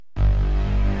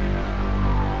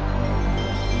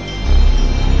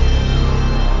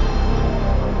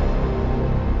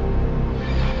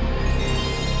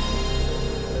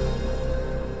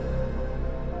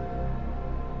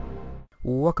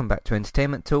welcome back to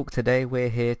Entertainment Talk. Today we're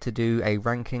here to do a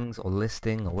rankings or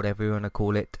listing or whatever you want to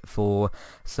call it for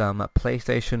some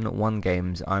PlayStation 1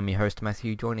 games. I'm your host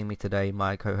Matthew. Joining me today,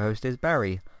 my co-host is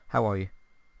Barry. How are you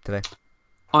today?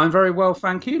 I'm very well,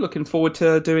 thank you. Looking forward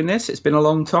to doing this. It's been a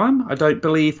long time. I don't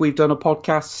believe we've done a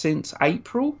podcast since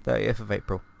April. 30th of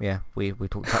April. Yeah, we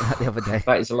talked about that the other day.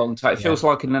 That is a long time. It feels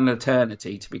like an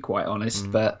eternity, to be quite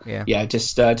honest. But yeah,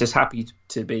 just happy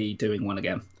to be doing one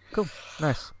again. Cool,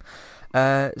 nice.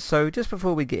 So just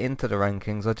before we get into the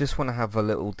rankings, I just want to have a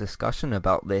little discussion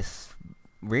about this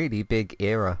really big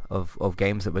era of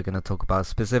games that we're going to talk about,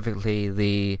 specifically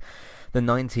the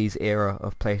 90s era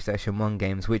of PlayStation 1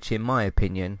 games, which in my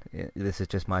opinion, this is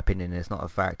just my opinion, it's not a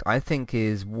fact, I think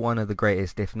is one of the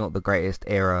greatest, if not the greatest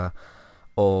era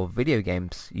of video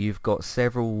games. You've got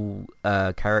several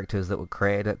characters that were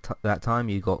created at that time.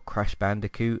 You got Crash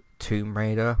Bandicoot, Tomb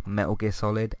Raider, Metal Gear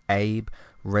Solid, Abe,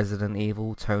 Resident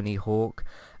Evil, Tony Hawk,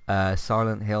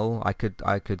 Silent Hill. I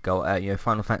could go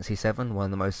Final Fantasy VII, one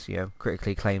of the most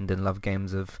critically acclaimed and loved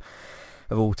games of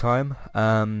all time.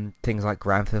 Things like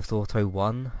Grand Theft Auto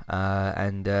 1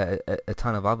 and a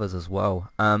ton of others as well.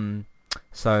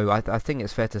 So I think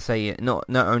it's fair to say not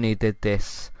only did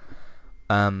this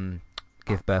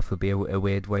give birth would be a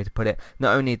weird way to put it.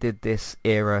 Not only did this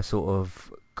era sort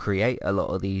of create a lot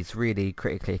of these really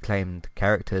critically acclaimed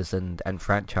characters and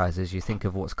franchises. You think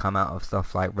of what's come out of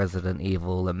stuff like Resident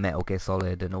Evil and Metal Gear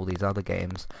Solid and all these other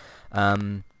games.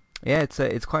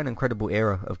 It's quite an incredible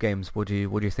era of games. What do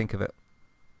you think of it?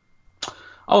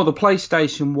 Oh, the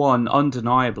PlayStation 1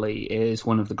 undeniably is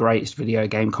one of the greatest video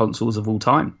game consoles of all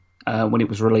time. When it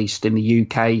was released in the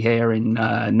UK here in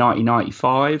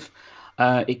 1995,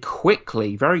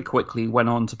 it very quickly went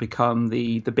on to become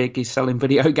the biggest selling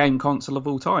video game console of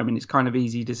all time, and it's kind of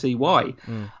easy to see why.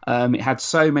 It had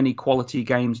so many quality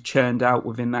games churned out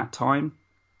within that time.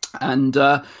 And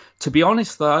to be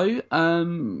honest, though,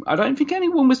 I don't think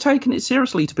anyone was taking it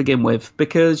seriously to begin with,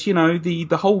 because,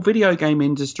 the whole video game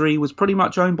industry was pretty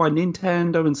much owned by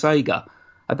Nintendo and Sega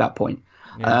at that point.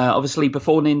 Yeah. Obviously,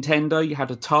 before Nintendo, you had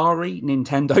Atari.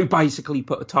 Nintendo basically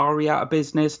put Atari out of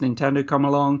business. Nintendo come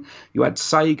along. You had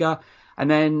Sega.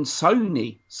 And then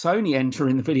Sony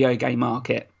entering the video game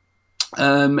market.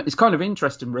 It's kind of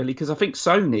interesting, really, because I think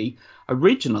Sony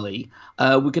originally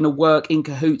were going to work in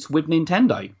cahoots with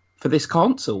Nintendo for this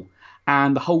console.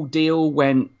 And the whole deal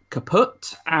went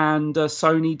kaput, and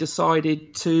Sony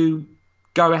decided to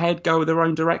go with their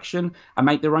own direction and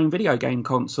make their own video game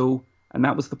console. And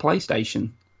that was the PlayStation.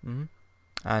 Mm-hmm.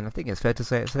 And I think it's fair to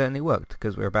say it certainly worked,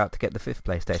 because we're about to get the fifth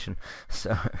PlayStation.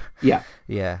 So yeah.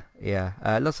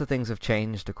 Lots of things have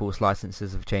changed. Of course,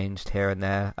 licenses have changed here and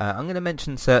there. I'm going to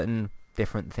mention certain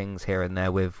different things here and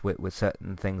there with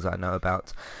certain things I know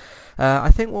about.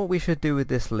 I think what we should do with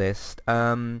this list.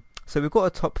 So we've got a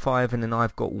top 5, and then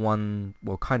I've got one,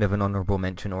 well, kind of an honourable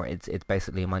mention, or it's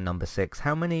basically my number 6.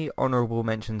 How many honourable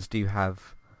mentions do you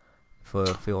have for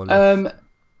your list?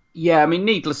 Yeah, I mean,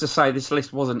 needless to say, this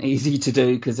list wasn't easy to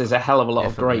do, because there's a hell of a lot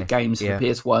of great games for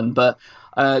PS1. But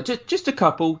just a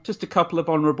couple of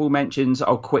honourable mentions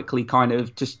I'll quickly kind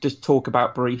of just talk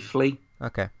about briefly.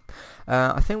 Okay.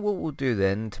 I think what we'll do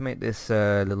then, to make this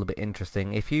a little bit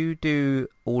interesting, if you do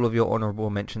all of your honourable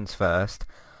mentions first,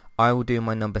 I will do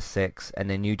my number 6, and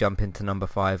then you jump into number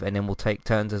 5, and then we'll take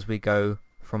turns as we go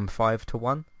from 5 to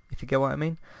 1, if you get what I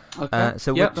mean. Okay.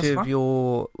 So which of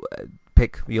your...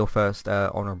 pick your first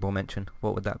honourable mention.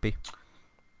 What would that be?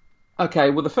 Okay,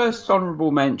 well, the first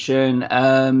honourable mention,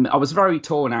 I was very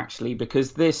torn, actually,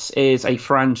 because this is a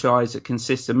franchise that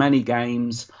consists of many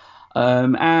games,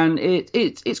 and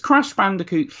it's Crash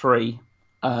Bandicoot 3.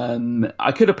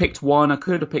 I could have picked 1, I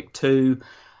could have picked 2.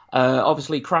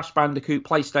 Obviously, Crash Bandicoot,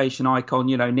 PlayStation icon,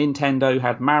 Nintendo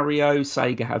had Mario,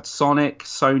 Sega had Sonic,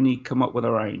 Sony come up with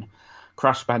their own.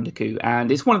 Crash Bandicoot,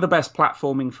 and it's one of the best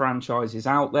platforming franchises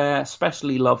out there.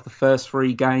 Especially love the first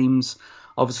 3 games.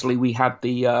 Obviously, we had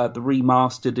the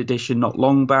remastered edition not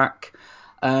long back.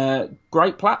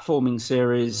 Great platforming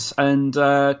series, and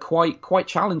quite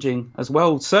challenging as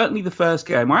well. Certainly the first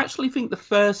game. I actually think the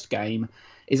first game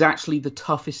is actually the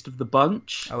toughest of the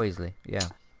bunch. Oh, easily, yeah.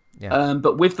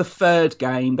 But with the third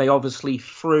game, they obviously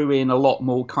threw in a lot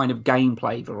more kind of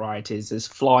gameplay varieties. There's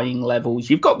flying levels.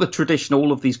 You've got the traditional,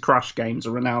 all of these Crash games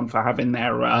are renowned for having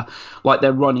their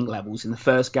running levels. In the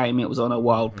first game, it was on a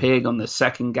wild pig. On the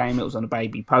second game, it was on a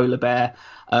baby polar bear.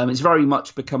 It's very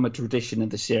much become a tradition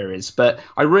of the series. But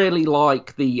I really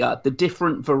like the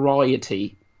different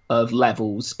variety of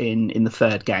levels in the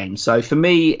third game. So for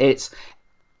me, it's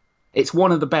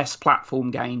one of the best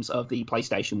platform games of the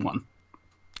PlayStation 1.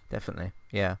 Definitely,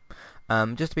 yeah.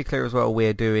 Just to be clear as well,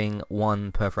 we're doing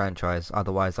one per franchise.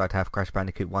 Otherwise, I'd have Crash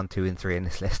Bandicoot 1, 2, and 3 in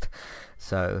this list.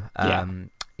 So,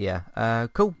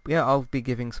 cool. Yeah, I'll be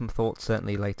giving some thoughts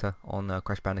certainly later on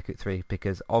Crash Bandicoot 3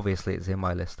 because obviously it's in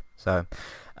my list. So,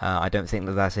 I don't think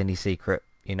that that's any secret.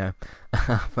 You know,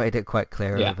 I've made it quite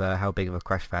clear of how big of a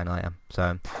Crash fan I am.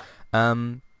 So,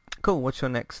 cool. What's your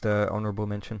next honourable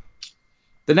mention?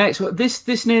 The next one,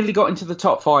 this nearly got into the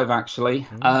top 5 actually.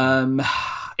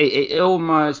 It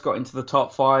almost got into the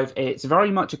top 5. It's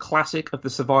very much a classic of the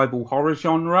survival horror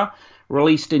genre,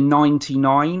 released in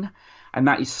 '99, and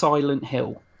that is Silent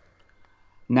Hill.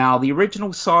 Now, the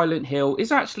original Silent Hill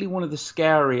is actually one of the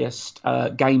scariest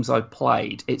games I've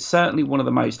played. It's certainly one of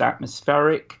the most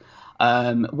atmospheric.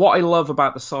 What I love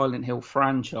about the Silent Hill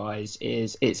franchise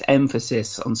is its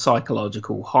emphasis on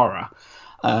psychological horror.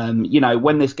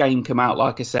 When this game came out,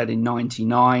 like I said, in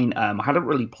 '99, I hadn't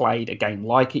really played a game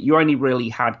like it. You only really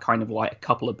had kind of like a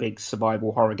couple of big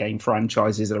survival horror game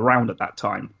franchises around at that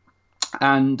time.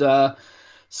 And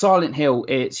Silent Hill,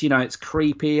 it's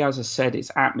creepy, as I said,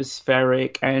 it's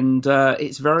atmospheric, and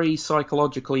it's very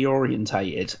psychologically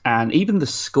orientated. And even the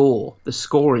score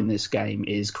in this game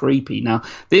is creepy. Now,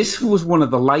 this was one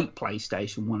of the late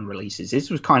PlayStation 1 releases.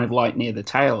 This was kind of like near the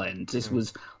tail end. This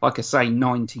was, like I say,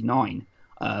 '99.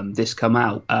 This come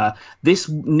out. This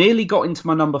nearly got into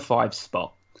my number 5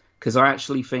 spot because I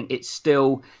actually think it's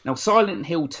still... Now, Silent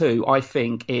Hill 2, I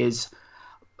think, is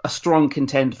a strong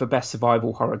contender for best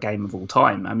survival horror game of all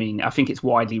time. I mean, I think it's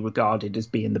widely regarded as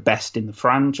being the best in the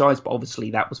franchise, but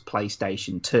obviously that was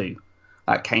PlayStation 2.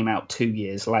 That came out 2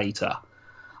 years later.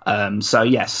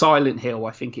 Silent Hill,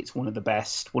 I think it's one of the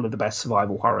best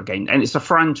survival horror games. And it's a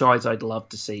franchise I'd love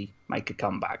to see make a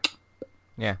comeback.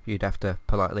 Yeah, you'd have to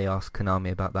politely ask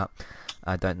Konami about that.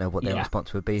 I don't know what their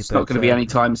response would be. It's not going to be any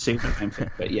time soon, I don't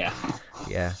think, but yeah.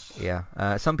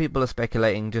 Yeah. Some people are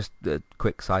speculating, just a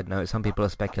quick side note, some people are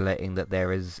speculating that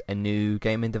there is a new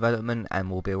game in development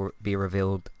and will be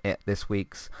revealed at this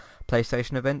week's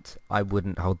PlayStation event. I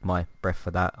wouldn't hold my breath for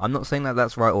that. I'm not saying that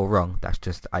that's right or wrong. That's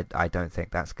just, I don't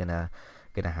think that's gonna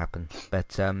happen.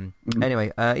 But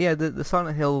anyway, the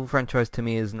Silent Hill franchise to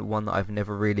me is one that I've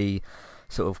never really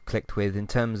sort of clicked with. In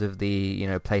terms of the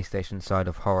PlayStation side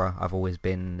of horror, I've always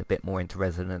been a bit more into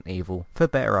Resident Evil, for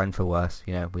better and for worse.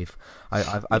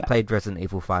 I've played Resident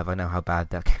Evil 5. I know how bad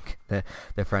that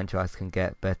the franchise can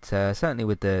get, but certainly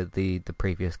with the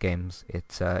previous games,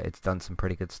 it's done some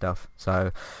pretty good stuff.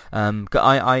 So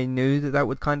I knew that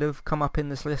would kind of come up in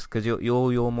this list because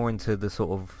you're more into the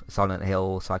sort of Silent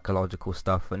Hill psychological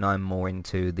stuff, and I'm more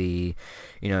into the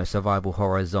survival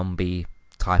horror zombie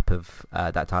type of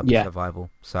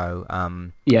survival. So I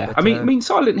mean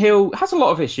Silent Hill has a lot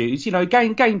of issues,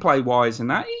 gameplay wise, and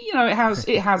that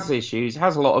it has issues. It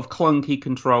has a lot of clunky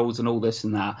controls and all this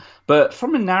and that, but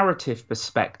from a narrative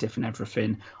perspective and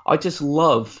everything, I just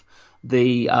love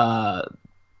the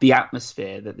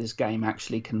atmosphere that this game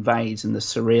actually conveys and the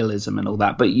surrealism and all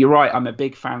that. But you're right, I'm a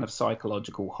big fan of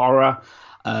psychological horror.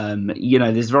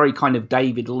 There's very kind of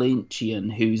David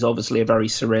Lynchian, who's obviously a very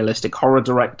surrealistic horror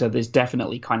director. There's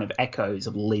definitely kind of echoes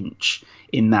of Lynch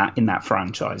in that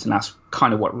franchise, and that's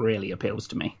kind of what really appeals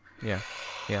to me. Yeah.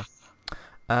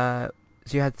 So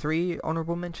you had 3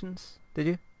 honourable mentions, did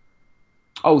you?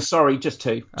 Oh, sorry, just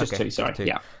 2. Okay, 2, sorry. 2.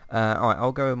 Yeah. All right,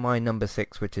 I'll go with my number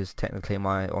 6, which is technically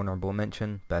my honourable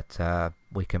mention, but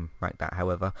we can rank that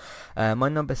however. My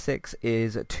number 6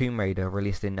 is Tomb Raider,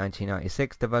 released in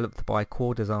 1996, developed by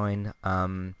Core Design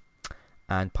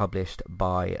and published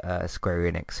by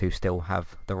Square Enix, who still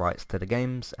have the rights to the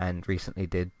games and recently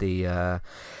did the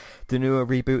newer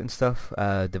reboot and stuff,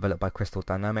 developed by Crystal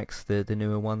Dynamics, the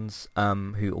newer ones,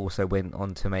 who also went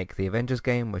on to make the Avengers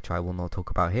game, which I will not talk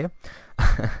about here.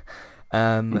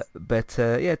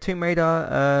 Tomb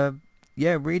Raider,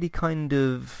 really kind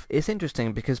of, it's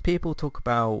interesting because people talk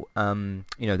about,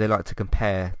 they like to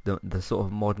compare the sort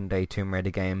of modern day Tomb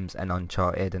Raider games and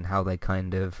Uncharted and how they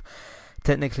kind of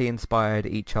technically inspired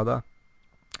each other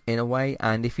in a way.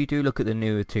 And if you do look at the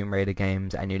newer Tomb Raider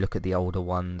games and you look at the older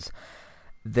ones,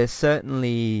 there's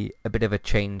certainly a bit of a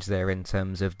change there in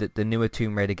terms of the newer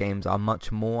Tomb Raider games are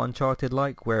much more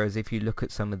Uncharted-like, whereas if you look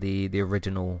at some of the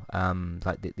original,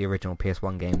 the original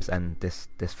PS1 games and this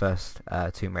first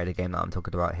Tomb Raider game that I'm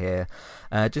talking about here,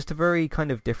 just a very kind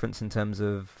of difference in terms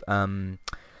of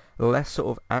less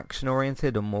sort of action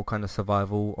oriented and more kind of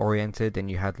survival oriented,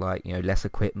 and you had less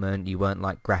equipment. You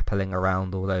weren't grappling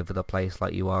around all over the place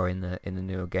like you are in the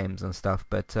newer games and stuff,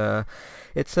 but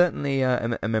it's certainly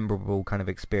a memorable kind of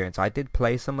experience. I did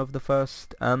play some of the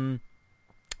first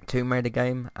Tomb Raider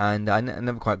game, and I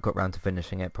never quite got around to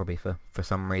finishing it, probably for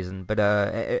some reason. But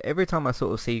every time I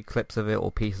sort of see clips of it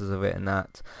or pieces of it and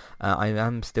that, I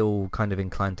am still kind of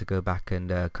inclined to go back and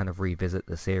kind of revisit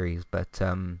the series. But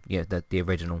the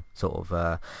original sort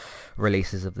of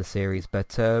releases of the series.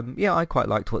 But I quite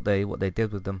liked what they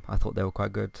did with them. I thought they were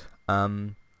quite good.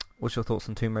 What's your thoughts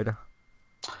on Tomb Raider?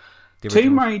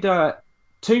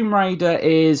 Tomb Raider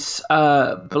is,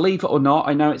 believe it or not,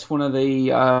 I know it's one of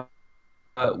the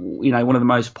one of the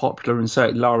most popular, and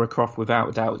certainly Lara Croft, without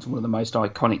a doubt, is one of the most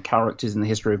iconic characters in the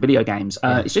history of video games.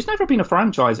 It's just never been a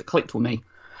franchise that clicked with me.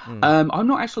 I'm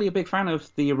not actually a big fan of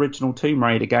the original Tomb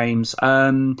Raider games.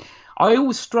 I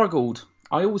always struggled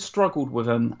with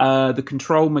them. The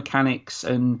control mechanics,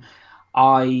 and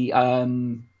I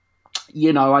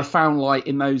found like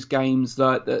in those games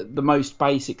that the most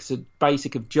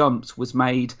basic of jumps was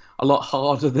made a lot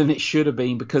harder than it should have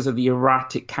been because of the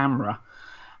erratic camera.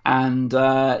 And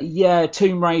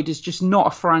Tomb Raider is just not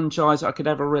a franchise I could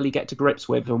ever really get to grips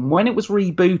with. And when it was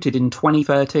rebooted in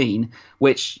 2013,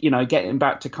 which, getting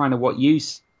back to kind of what you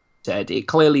said, it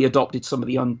clearly adopted some of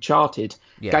the Uncharted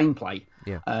gameplay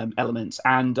elements.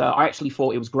 And I actually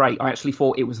thought it was great. I actually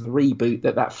thought it was the reboot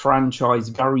that franchise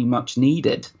very much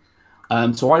needed.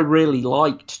 So I really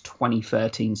liked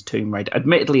 2013's Tomb Raider.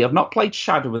 Admittedly, I've not played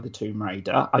Shadow of the Tomb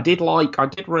Raider. I did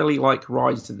really like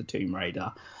Rise of the Tomb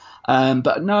Raider.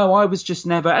 But no, I was just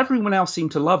never. Everyone else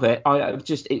seemed to love it.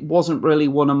 It wasn't really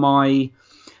one of my.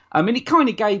 I mean, it kind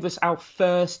of gave us our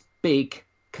first big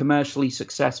commercially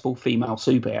successful female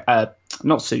video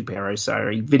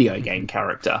game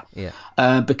character.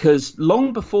 Yeah. Because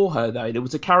long before her, though, there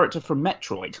was a character from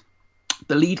Metroid.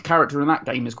 The lead character in that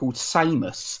game is called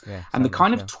Samus, and the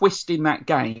kind of twist in that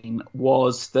game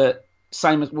was that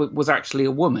Samus was actually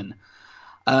a woman.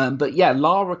 But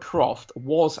Lara Croft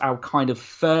was our kind of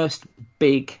first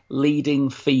big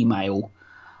leading female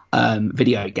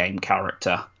video game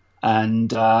character.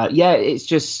 And it's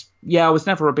just, I was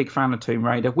never a big fan of Tomb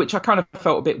Raider, which I kind of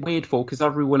felt a bit weird for because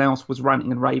everyone else was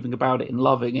ranting and raving about it and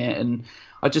loving it. And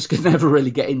I just could never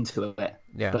really get into it.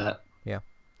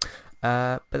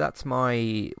 But that's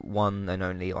my one and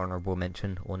only honourable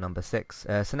mention, or number 6.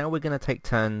 So now we're going to take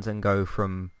turns and go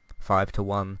from 5 to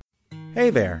 1. Hey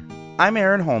there, I'm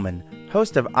Aaron Holman,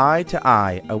 host of Eye to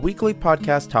Eye, a weekly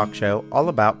podcast talk show all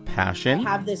about passion.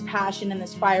 I have this passion and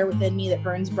this fire within me that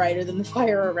burns brighter than the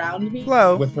fire around me.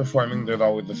 Flow. With performing, there's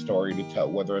always a story to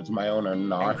tell, whether it's my own or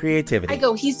not. And creativity. I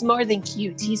go, he's more than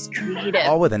cute, he's creative.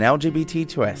 All with an LGBT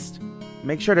twist.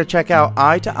 Make sure to check out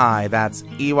Eye to Eye, that's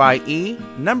EYE,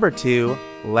 number 2,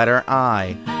 letter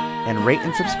I. And rate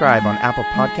and subscribe on Apple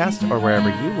Podcasts or wherever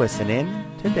you listen in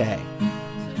today.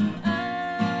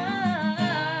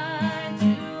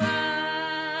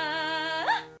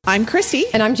 I'm Christy.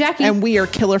 And I'm Jackie. And we are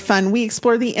Killer Fun. We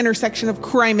explore the intersection of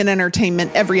crime and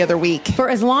entertainment every other week. For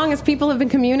as long as people have been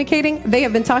communicating, they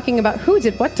have been talking about who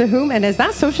did what to whom, and is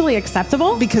that socially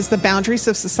acceptable? Because the boundaries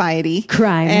of society,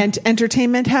 crime, and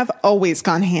entertainment have always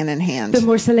gone hand in hand. The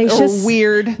more salacious, or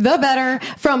weird, the better.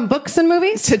 From books and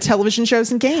movies to television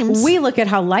shows and games, we look at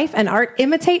how life and art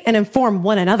imitate and inform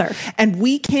one another. And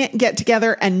we can't get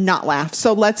together and not laugh.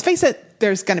 So let's face it,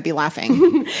 there's going to be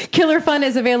laughing. Killer Fun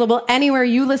is available anywhere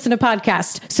you listen to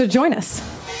podcasts, so join us.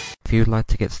 If you'd like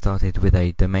to get started with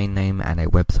a domain name and a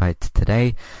website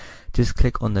today, just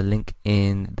click on the link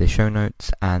in the show notes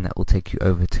and that will take you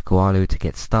over to Koalu to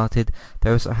get started.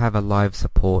 They also have a live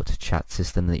support chat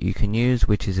system that you can use,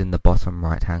 which is in the bottom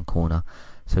right hand corner.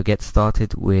 So get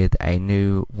started with a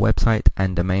new website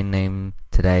and domain name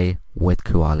today with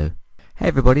Koalu. Hey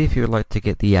everybody, if you would like to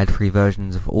get the ad-free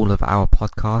versions of all of our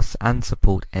podcasts and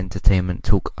support Entertainment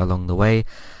Talk along the way,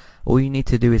 all you need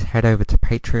to do is head over to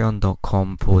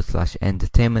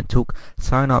patreon.com/entertainment talk.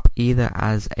 Sign up either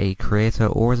as a creator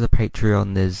or as a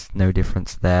Patreon. There's no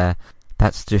difference there.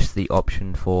 That's just the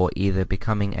option for either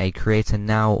becoming a creator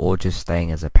now or just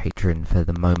staying as a patron for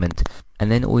the moment.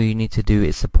 And then all you need to do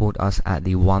is support us at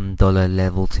the $1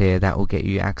 level tier. That will get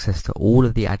you access to all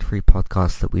of the ad-free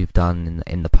podcasts that we've done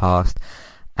in the past,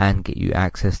 and get you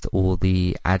access to all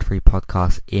the ad-free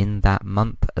podcasts in that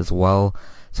month as well.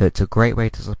 So it's a great way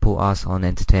to support us on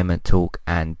Entertainment Talk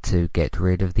and to get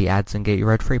rid of the ads and get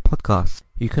your ad-free podcasts.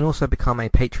 You can also become a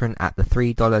patron at the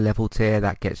 $3 level tier.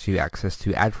 That gets you access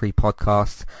to ad-free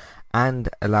podcasts and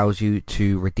allows you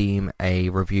to redeem a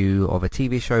review of a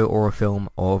TV show or a film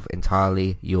of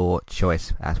entirely your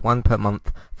choice. That's one per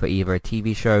month for either a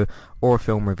TV show or a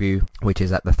film review, which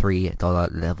is at the $3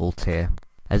 level tier.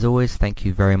 As always, thank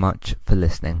you very much for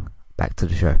listening. Back to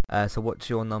the show. So what's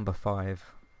your number 5?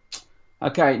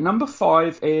 Okay, number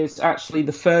 5 is actually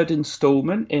the third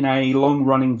installment in a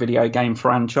long-running video game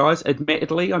franchise.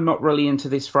 Admittedly, I'm not really into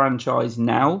this franchise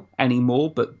now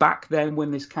anymore, but back then when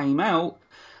this came out,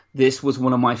 this was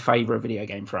one of my favourite video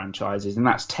game franchises, and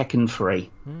that's Tekken 3.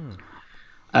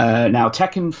 Now,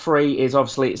 Tekken 3 is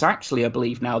obviously, it's actually, I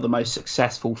believe now, the most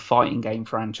successful fighting game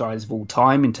franchise of all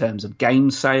time in terms of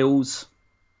game sales.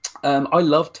 I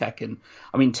love Tekken.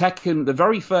 I mean, Tekken, the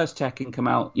very first Tekken came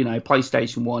out,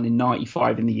 PlayStation 1 in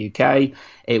 95 in the UK.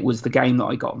 It was the game that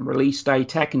I got on release day.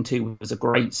 Tekken 2 was a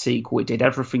great sequel. It did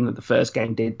everything that the first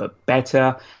game did, but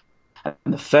better.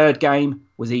 And the third game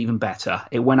was even better.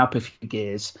 It went up a few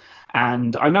gears.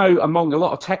 And I know among a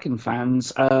lot of Tekken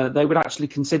fans, they would actually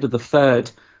consider the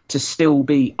third to still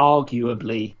be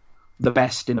arguably the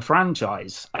best in the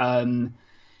franchise.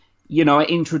 It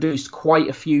introduced quite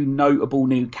a few notable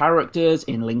new characters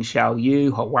in Ling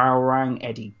Xiaoyu, Hwoarang,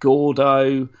 Eddie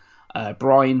Gordo,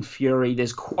 Brian Fury.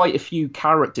 There's quite a few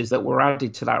characters that were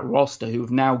added to that roster who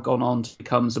have now gone on to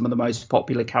become some of the most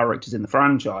popular characters in the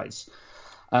franchise.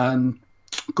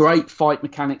 Great fight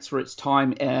mechanics for its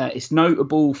time. It's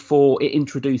notable for it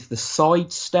introduced the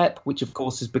sidestep, which of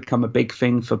course has become a big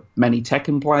thing for many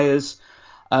Tekken players.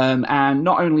 And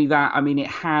not only that, I mean, it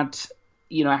had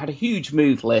a huge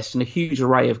move list and a huge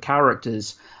array of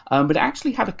characters, but it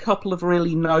actually had a couple of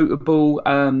really notable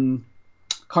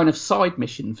kind of side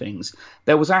mission things.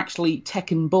 There was actually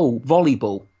Tekken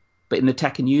Volleyball, but in the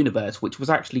Tekken universe, which was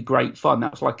actually great fun.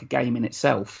 That was like a game in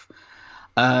itself.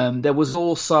 There was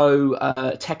also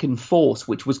Tekken Force,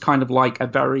 which was kind of like a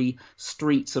very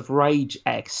Streets of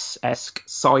Rage-esque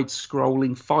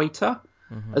side-scrolling fighter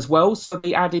as well. So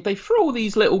they threw all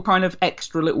these little kind of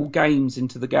extra little games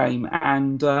into the game.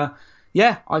 And I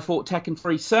thought Tekken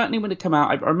 3, certainly when it came out,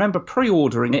 I remember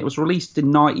pre-ordering it. It was released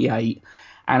in 98,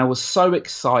 and I was so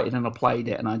excited, and I played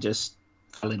it, and I just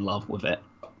fell in love with it.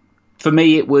 For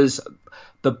me, it was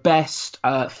the best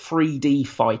 3D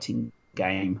fighting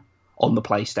game on the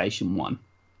PlayStation 1.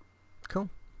 Cool.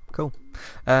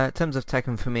 In terms of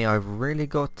Tekken, for me, I've really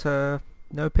got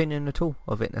no opinion at all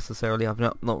of it necessarily. I've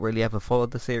not really ever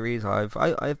followed the series.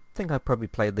 I think I probably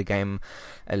played the game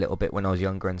a little bit when I was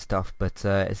younger and stuff, but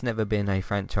it's never been a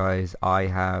franchise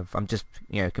I'm just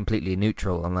completely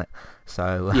neutral on it.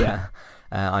 So yeah.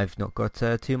 I've not got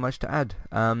too much to add.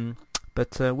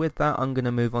 But with that, I'm going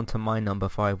to move on to my number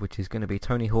 5, which is going to be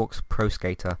Tony Hawk's Pro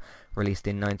Skater, released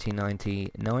in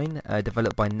 1999,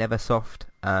 developed by Neversoft,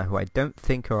 who I don't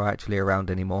think are actually around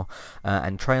anymore,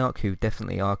 and Treyarch, who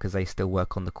definitely are because they still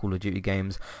work on the Call of Duty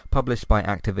games, published by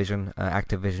Activision.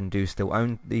 Activision do still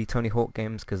own the Tony Hawk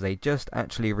games because they just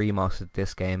actually remastered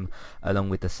this game along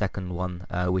with the second one,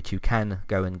 which you can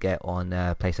go and get on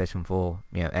PlayStation 4,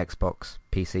 Xbox,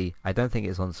 PC. I don't think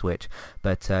it's on Switch,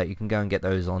 but you can go and get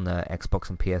those on Xbox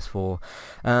and PS4.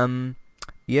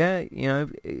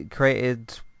 It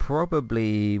created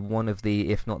probably one of the,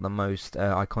 if not the most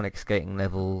iconic skating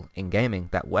level in gaming,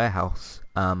 that warehouse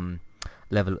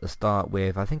level at the start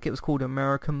with, I think it was called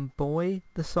American Boy,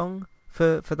 the song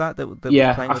for that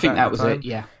yeah, I think that was it.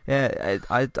 Yeah,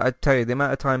 I tell you, the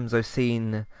amount of times I've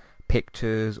seen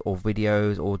pictures or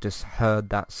videos or just heard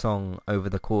that song over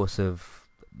the course of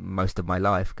most of my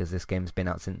life, because this game's been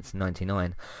out since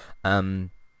 99,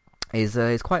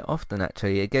 is quite often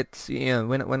actually. It gets,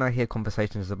 when I hear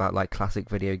conversations about like classic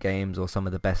video games or some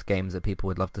of the best games that people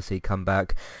would love to see come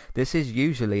back, this is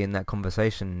usually in that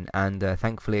conversation, and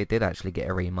thankfully it did actually get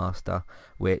a remaster,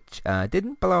 which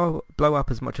didn't blow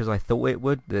up as much as I thought it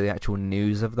would, the actual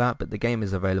news of that, but the game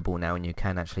is available now and you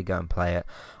can actually go and play it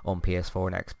on PS4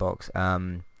 and Xbox,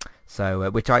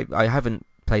 which I haven't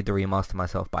played the remaster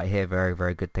myself, but I hear very,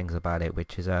 very good things about it,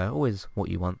 which is always what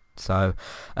you want. So,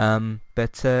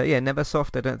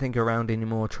 Neversoft I don't think are around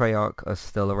anymore. Treyarch are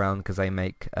still around because they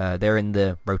make, they're in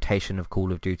the rotation of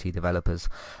Call of Duty developers.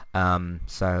 You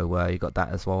got that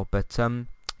as well. But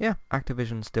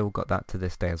Activision still got that to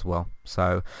this day as well.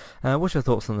 So, what's your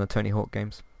thoughts on the Tony Hawk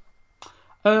games?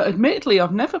 Admittedly,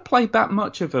 I've never played that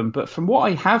much of them, but from what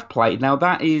I have played, now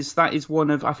that is one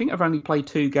of, I think I've only played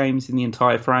 2 games in the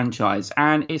entire franchise,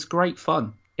 and it's great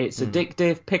fun. It's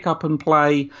addictive, pick up and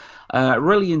play.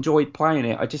 Really enjoyed playing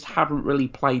it. I just haven't really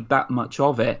played that much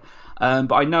of it.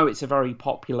 But I know it's a very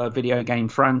popular video game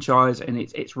franchise, and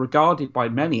it's regarded by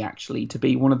many actually to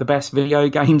be one of the best video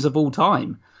games of all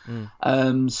time.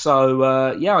 I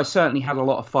certainly had a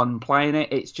lot of fun playing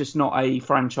it. It's just not a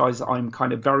franchise that I'm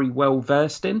kind of very well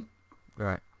versed in.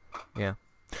 Right. Yeah.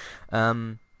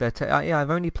 I've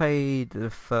only played the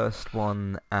first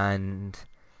one, and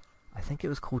I think it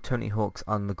was called Tony Hawk's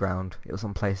Underground. It was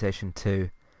on PlayStation 2.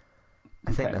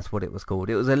 I think that's what it was called.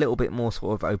 It was a little bit more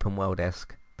sort of open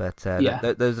world-esque, But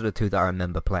Yeah. those are the two that I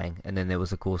remember playing. And then there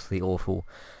was, of course, the awful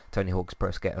Tony Hawk's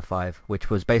Pro Skater 5, which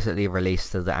was basically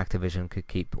released so that Activision could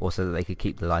keep, or so that they could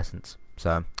keep the license.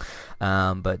 So,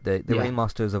 but the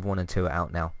remasters of 1 and 2 are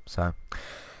out now. So,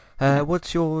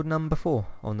 what's your number 4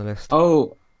 on the list?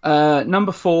 Oh,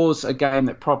 number 4's a game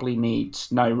that probably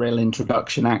needs no real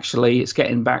introduction, actually. It's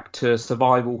getting back to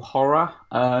survival horror,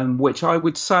 which I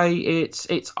would say it's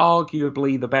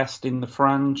arguably the best in the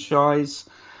franchise.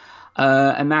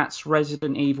 And that's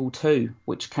Resident Evil 2,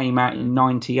 which came out in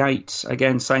 98.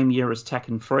 Again, same year as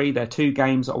Tekken 3. They're two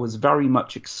games I was very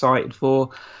much excited for.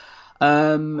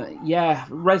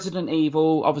 Resident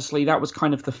Evil, obviously that was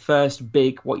kind of the first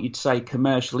big, what you'd say,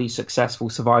 commercially successful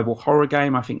survival horror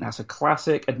game. I think that's a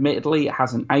classic. Admittedly, it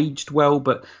hasn't aged well,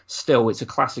 but still, it's a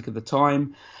classic of the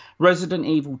time. Resident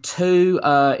Evil 2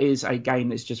 is a game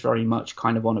that's just very much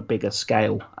kind of on a bigger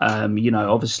scale.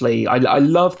 Obviously, I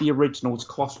love the original's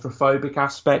claustrophobic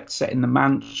aspect set in the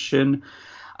mansion.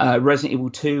 Resident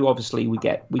Evil 2, obviously, we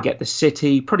get the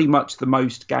city. Pretty much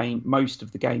most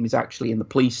of the game is actually in the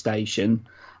police station.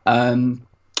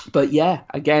 But yeah,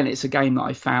 again, it's a game that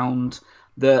I found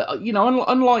that,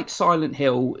 unlike Silent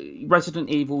Hill, Resident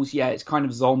Evil's, it's kind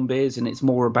of zombies and it's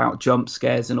more about jump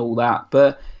scares and all that.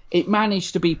 But it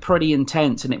managed to be pretty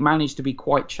intense and it managed to be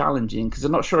quite challenging, because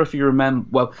I'm not sure if you remember,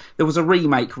 well, there was a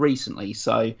remake recently,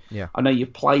 so yeah. I know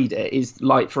you've played it. Is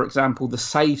like, for example, the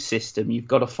save system, you've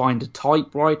got to find a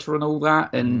typewriter and all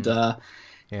that, and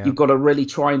you've got to really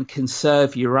try and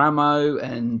conserve your ammo,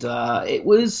 and it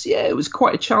was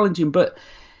quite a challenging, but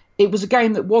it was a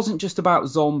game that wasn't just about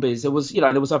zombies. There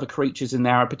was other creatures in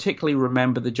there. I particularly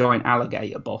remember the giant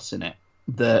alligator boss in it,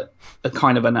 that are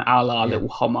kind of an little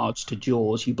homage to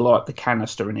Jaws. You blow up the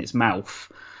canister in its mouth.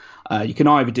 You can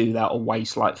either do that or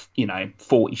waste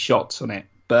 40 shots on it.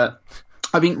 But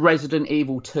I think Resident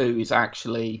Evil 2 is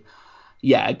actually,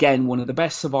 again, one of the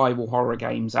best survival horror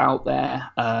games out there.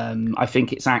 I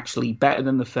think it's actually better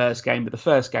than the first game, but the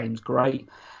first game's great.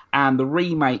 And the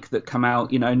remake that came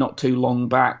out, not too long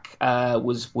back,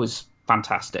 was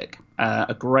fantastic.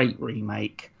 A great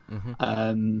remake.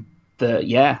 Mm-hmm.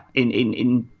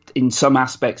 In some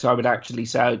aspects, I would actually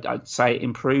say it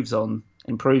improves on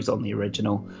the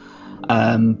original.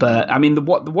 But I mean, the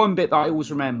one bit that I always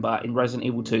remember in Resident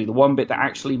Evil 2, the one bit that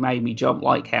actually made me jump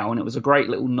like hell, and it was a great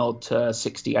little nod to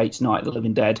 68's Night of the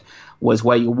Living Dead, was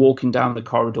where you're walking down the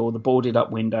corridor, the boarded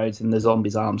up windows, and the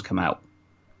zombies' arms come out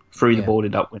through the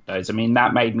boarded up windows. I mean,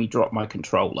 that made me drop my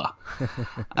controller.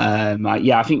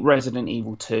 I think Resident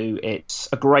Evil 2, it's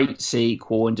a great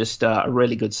sequel and just a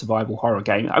really good survival horror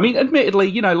game. I mean, admittedly,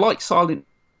 like Silent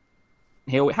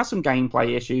Hill, it has some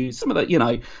gameplay issues. Some of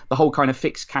the, the whole kind of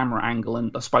fixed camera angle,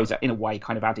 and I suppose that in a way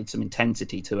kind of added some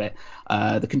intensity to it.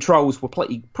 The controls were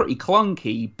pretty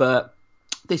clunky, but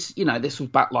this was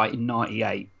back like in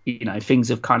 98. Things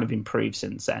have kind of improved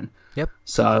since then. Yep.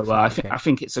 So I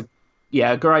think it's a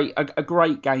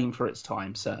great game for its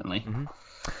time, certainly. Mm-hmm.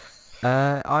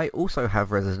 I also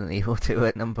have Resident Evil 2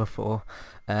 at number 4.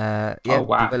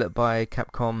 Developed by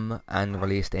Capcom and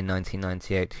released in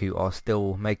 1998, who are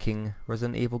still making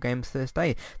Resident Evil games to this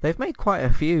day. They've made quite a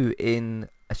few in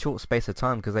a short space of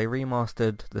time, because they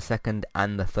remastered the second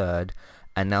and the third,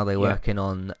 and now they're working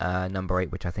on number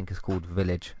 8, which I think is called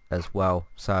Village as well.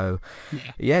 So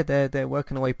they're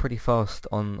working away pretty fast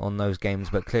on those games,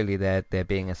 but clearly they're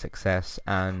being a success,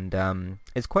 and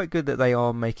it's quite good that they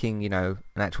are making an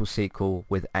actual sequel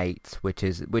with 8,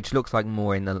 which looks like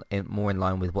more in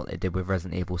line with what they did with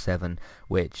Resident Evil 7,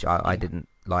 which I didn't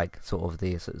like, sort of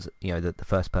the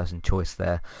first person choice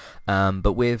there,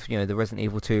 but with the Resident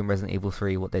Evil 2 and Resident Evil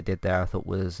 3, what they did there I thought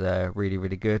was really,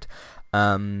 really good.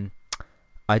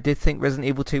 I did think Resident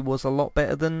Evil 2 was a lot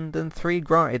better than 3.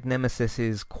 Granted, Nemesis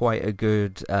is quite a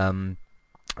good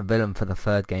villain for the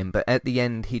third game, but at the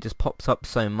end he just pops up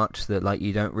so much that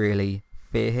you don't really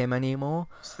fear him anymore.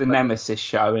 It's the Nemesis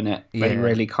show, isn't it? They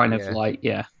really kind of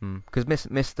because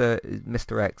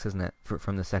Mr. X, isn't it,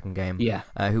 from the second game?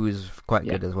 Who was quite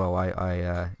good as well.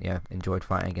 I enjoyed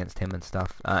fighting against him and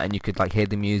stuff, and you could hear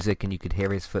the music and you could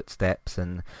hear his footsteps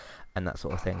and that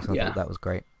sort of thing. So I thought that was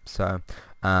great. So,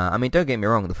 I mean, don't get me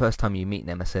wrong, the first time you meet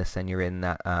Nemesis and you're in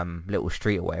that little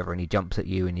street or whatever, and he jumps at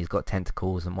you and he's got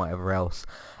tentacles and whatever else,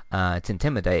 it's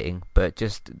intimidating, but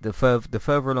just the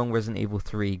further along Resident Evil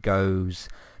 3 goes,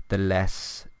 the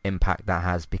less impact that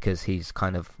has, because he's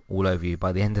kind of all over you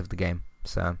by the end of the game.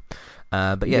 So,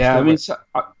 but I mean,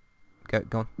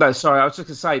 Go on. No, sorry, I was just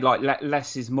going to say, like,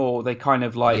 less is more. They kind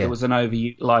of, like, Yeah. there was an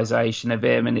overutilization of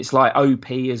him, and it's, like, OP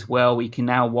as well. He can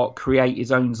now, create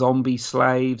his own zombie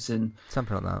slaves, and...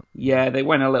 Something like that. Yeah, they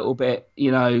went a little bit,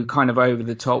 kind of over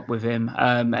the top with him.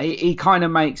 He kind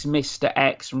of makes Mr.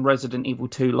 X from Resident Evil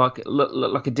 2 look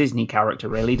like a Disney character,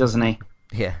 really, doesn't he?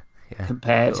 Yeah.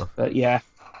 Compared, sort of. but yeah.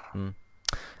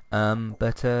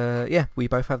 Yeah, we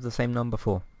both have the same number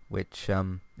 4, which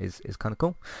is kind of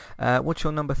cool. What's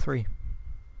your number 3?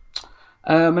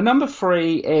 My number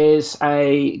 3 is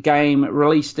a game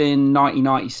released in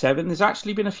 1997. There's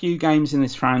actually been a few games in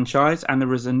this franchise, and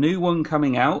there is a new one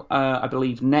coming out, I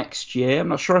believe, next year. I'm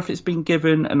not sure if it's been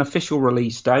given an official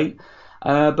release date,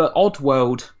 but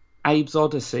Oddworld, Abe's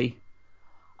Odyssey.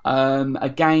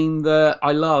 A game that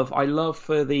I love. I love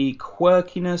for the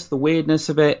quirkiness, the weirdness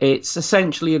of it. It's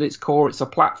essentially at its core, it's a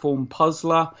platform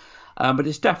puzzler. But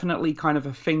it's definitely kind of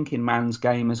a thinking man's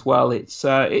game as well. It's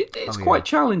quite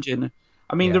challenging.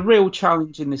 I mean, the real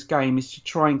challenge in this game is to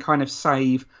try and kind of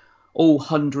save all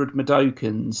 100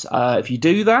 Madokans. If you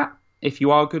do that, if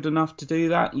you are good enough to do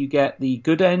that, you get the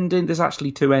good ending. There's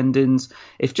actually 2 endings.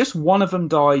 If just one of them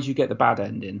dies, you get the bad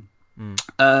ending.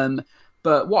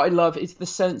 But what I love is the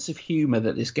sense of humour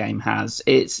that this game has.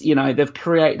 It's, they've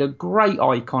created a great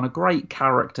icon, a great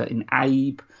character in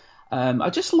Abe. I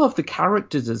just love the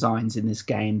character designs in this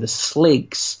game. The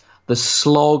sligs, the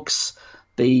slogs,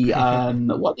 the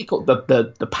what they call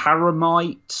the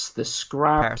paramites, the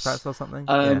scraps, Parasites or something.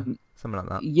 Something like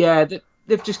that. Yeah,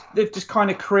 they've just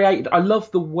kind of created. I love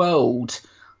the world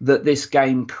that this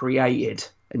game created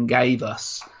and gave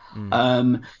us.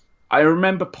 I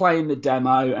remember playing the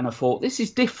demo and I thought, this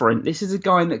is different. This is a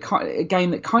game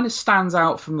that kind of stands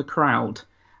out from the crowd.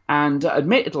 And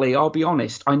admittedly, I'll be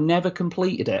honest, I never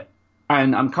completed it.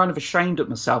 And I'm kind of ashamed of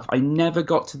myself. I never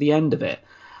got to the end of it.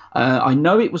 I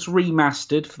know it was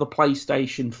remastered for the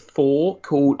PlayStation 4,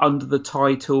 called under the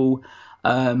title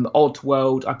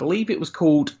Oddworld. I believe it was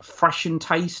called Fresh and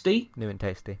Tasty. New and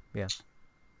Tasty, yeah.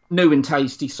 New and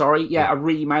Tasty, sorry. Yeah, a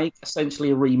remake,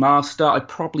 essentially a remaster. I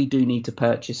probably do need to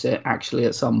purchase it, actually,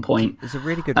 at some point. It's a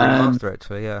really good remaster,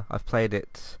 actually, yeah. I've played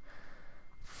it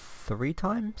 3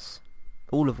 times,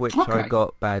 all of which I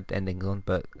got bad endings on,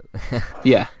 but...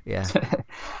 yeah.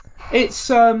 It's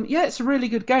it's a really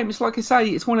good game. It's like I say,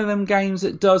 it's one of them games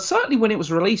that does, certainly when it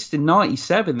was released in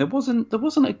 97, there wasn't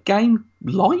a game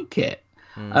like it.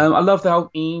 I love the whole,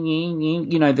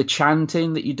 the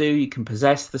chanting that you do. You can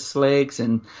possess the sligs,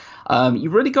 and you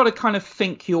really got to kind of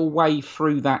think your way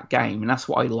through that game, and that's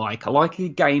what I like. I like a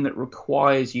game that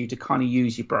requires you to kind of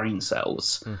use your brain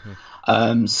cells.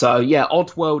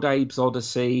 Oddworld Abe's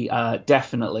Odyssey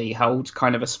definitely holds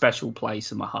kind of a special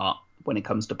place in my heart when it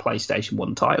comes to PlayStation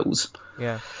 1 titles.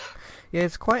 Yeah,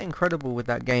 it's quite incredible with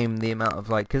that game, the amount of,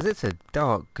 because it's a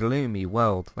dark, gloomy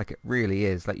world, it really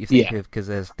is. You think of, because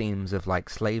there's themes of,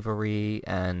 slavery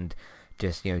and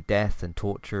just, death and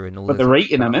torture and all But they're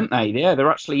eating them, aren't they? Yeah, they're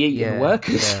actually eating the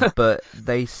workers. Yeah, but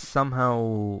they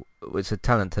somehow, it's a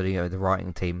talent to, the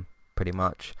writing team, pretty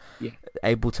much,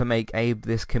 able to make Abe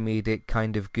this comedic,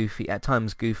 kind of goofy, at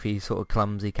times goofy, sort of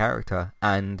clumsy character,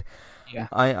 and... Yeah.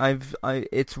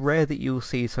 It's rare that you'll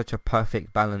see such a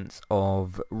perfect balance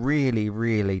of really,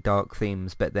 really dark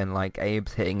themes, but then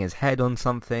Abe's hitting his head on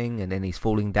something, and then he's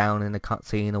falling down in a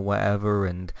cutscene or whatever,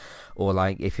 or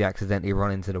if you accidentally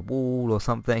run into the wall or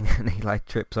something, and he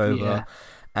trips over. Yeah.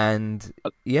 And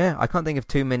I can't think of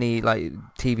too many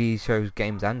TV shows,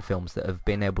 games, and films that have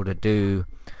been able to do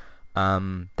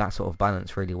that sort of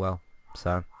balance really well.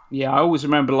 So yeah, I always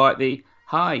remember the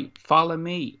hi, follow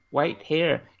me, wait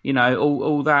here,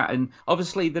 all that. And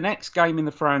obviously the next game in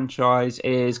the franchise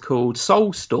is called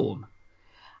Soulstorm.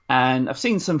 And I've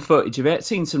seen some footage of it,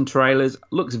 seen some trailers.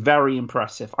 Looks very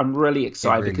impressive. I'm really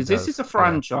excited because this is a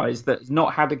franchise that's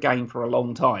not had a game for a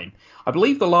long time. I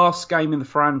believe the last game in the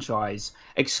franchise,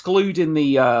 excluding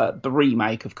the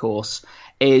remake, of course,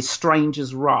 is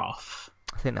Stranger's Wrath.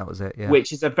 I think that was it, yeah.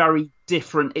 Which is a very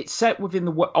different... It's set within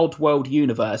the Oddworld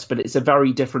universe, but it's a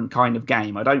very different kind of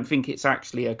game. I don't think it's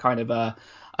actually a kind of a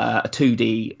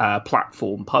 2D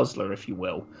platform puzzler, if you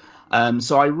will.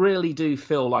 So I really do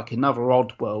feel like another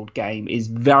Oddworld game is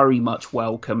very much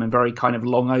welcome and very kind of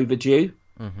long overdue.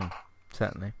 Mm-hmm.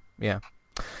 Certainly, yeah.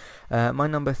 My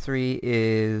number 3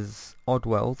 is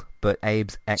Oddworld, but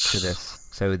Abe's Exodus.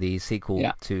 So the sequel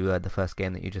to the first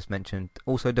game that you just mentioned,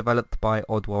 also developed by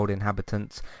Oddworld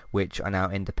Inhabitants, which are now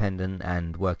independent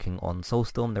and working on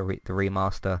Soulstorm, the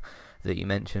remaster that you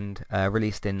mentioned,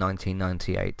 released in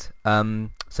 1998.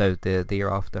 So the year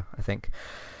after, I think.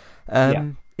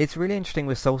 It's really interesting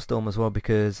with Soulstorm as well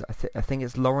because I think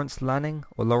it's Lawrence Lanning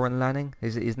or Lauren Lanning.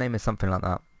 His name is something like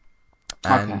that.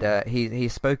 And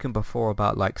he's spoken before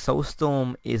about like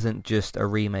Soulstorm isn't just a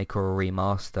remake or a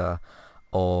remaster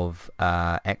of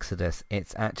Exodus.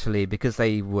 It's actually because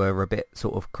they were a bit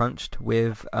sort of crunched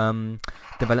with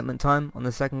development time on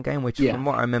the second game, which from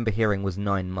what I remember hearing was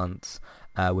 9 months,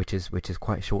 which is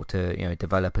quite short to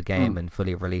develop a game and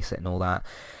fully release it and all that.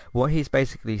 What he's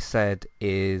basically said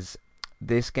is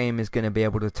this game is going to be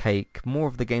able to take more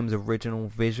of the game's original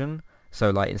vision. So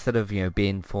like instead of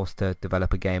being forced to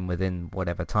develop a game within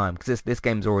whatever time, because this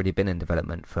game's already been in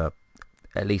development for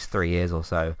at least 3 years or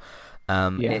so.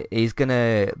 He's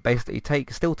gonna basically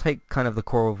still take kind of the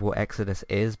core of what Exodus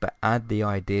is, but add the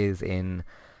ideas in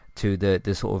to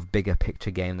the sort of bigger picture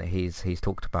game that he's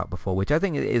talked about before, which I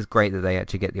think it is great that they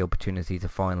actually get the opportunity to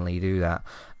finally do that.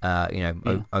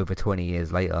 Over 20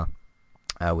 years later,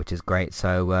 which is great.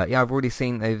 So I've already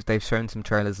seen they've shown some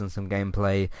trailers and some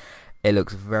gameplay. It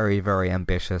looks very, very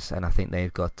ambitious, and I think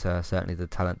they've got certainly the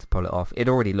talent to pull it off. It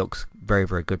already looks very,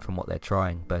 very good from what they're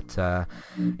trying, but the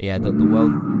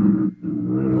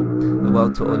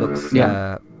world sort of looks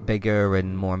bigger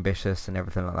and more ambitious and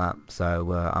everything like that.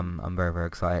 So I'm very, very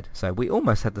excited. So we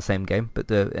almost had the same game, but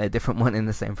a different one in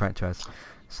the same franchise.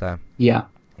 So yeah.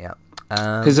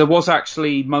 Because there was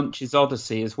actually Munch's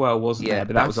Odyssey as well, wasn't there?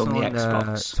 But that was on the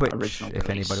Xbox Switch, original if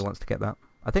release. anybody wants to get that.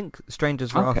 I think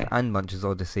Stranger's Wrath and Munch's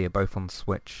Odyssey are both on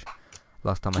Switch.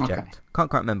 Last time I checked, can't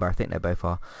quite remember. I think they both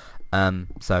are.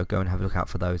 So go and have a look out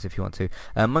for those if you want to.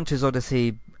 Munch's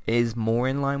Odyssey is more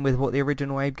in line with what the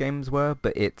original Abe games were,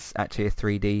 but it's actually a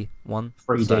 3D one.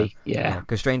 3D, so, yeah.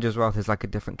 Because Stranger's Wrath is like a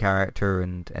different character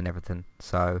and everything.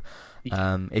 So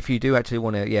if you do actually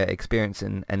want to experience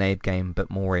an Abe game but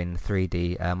more in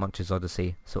 3D, Munch's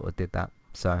Odyssey sort of did that.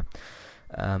 So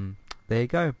there you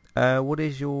go.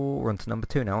 We're on to number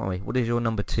 2 now, aren't we? What is your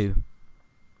number 2?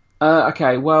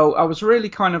 Okay, well, I was really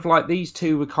kind of like these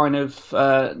two were kind of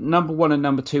number 1 and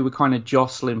number 2 were kind of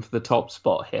jostling for the top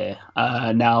spot here.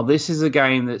 Now, this is a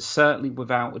game that's certainly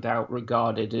without a doubt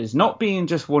regarded as not being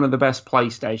just one of the best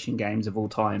PlayStation games of all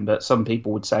time, but some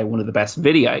people would say one of the best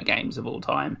video games of all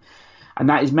time, and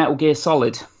that is Metal Gear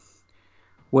Solid,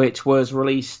 which was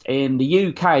released in the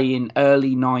UK in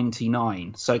early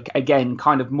 '99. So again,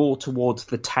 kind of more towards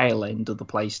the tail end of the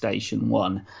PlayStation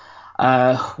 1.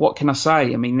 What can I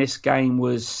say? I mean, this game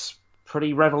was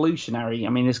pretty revolutionary. I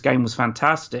mean, this game was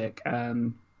fantastic.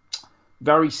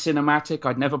 Very cinematic.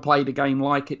 I'd never played a game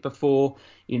like it before.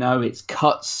 Its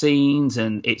cutscenes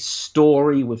and its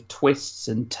story with twists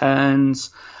and turns.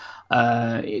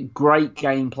 Great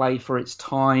gameplay for its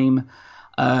time.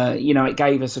 It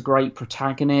gave us a great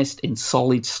protagonist in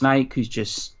Solid Snake, who's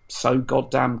just so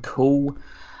goddamn cool.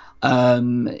 A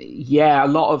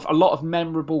lot of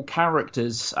memorable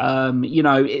characters.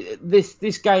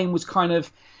 This game was kind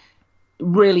of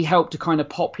really helped to kind of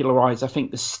popularize, I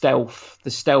think, the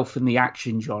stealth and the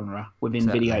action genre within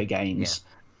video games.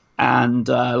 And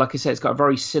like I said, it's got a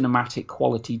very cinematic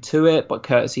quality to it, but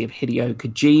courtesy of Hideo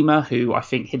Kojima, who I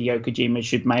think Hideo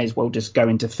Kojima may as well just go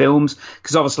into films,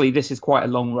 because obviously this is quite a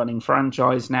long-running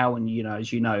franchise now, and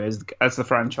as the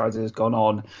franchise has gone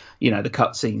on, the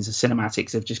cutscenes, the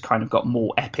cinematics have just kind of got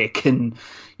more epic, and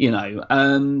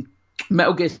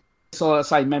Metal Gear Solid, I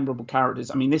say memorable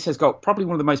characters. I mean, this has got probably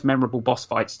one of the most memorable boss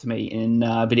fights to me in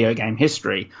video game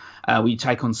history, where you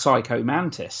take on Psycho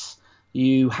Mantis.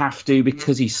 You have to,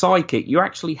 because he's psychic, you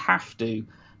actually have to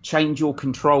change your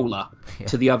controller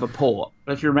to the other port.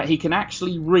 But if you remember, he can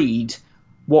actually read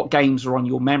what games are on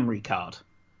your memory card.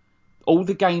 All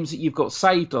the games that you've got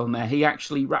saved on there, he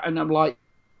actually... And I'm like,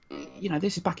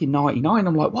 this is back in 99.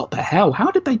 I'm like, what the hell?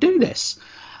 How did they do this?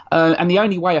 And the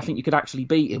only way I think you could actually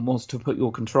beat him was to put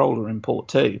your controller in port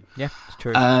 2. Yeah, it's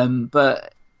true.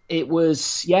 But... It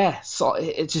was,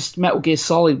 Metal Gear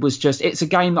Solid was it's a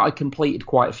game that I completed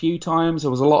quite a few times.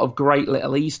 There was a lot of great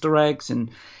little Easter eggs,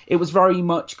 and it was very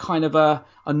much kind of a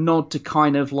nod to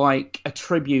kind of like a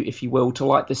tribute, if you will, to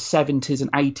like the 70s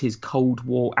and 80s Cold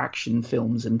War action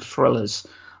films and thrillers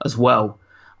as well.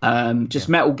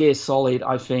 Metal Gear Solid,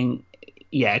 I think,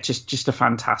 just a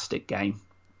fantastic game.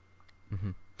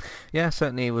 Mm-hmm. Yeah,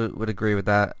 certainly would agree with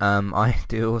that. I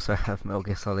do also have Metal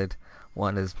Gear Solid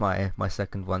 1 as my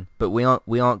second one, but we aren't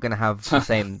going to have the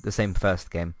same first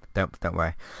game. Don't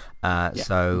worry.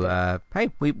 Hey,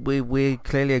 we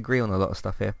clearly agree on a lot of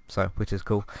stuff here, so which is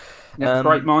cool.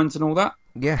 Great minds and all that.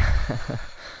 Yeah.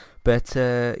 But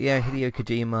Hideo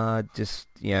Kojima, just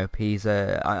he's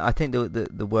I think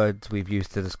the words we've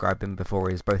used to describe him before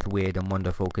is both weird and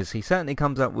wonderful, because he certainly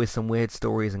comes up with some weird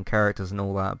stories and characters and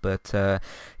all that, but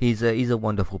he's a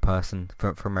wonderful person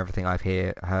from everything I've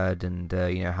heard, and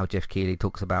how Jeff Keighley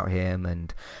talks about him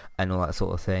and all that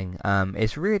sort of thing.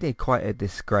 It's really quite a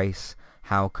disgrace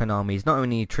how Konami's not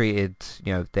only treated,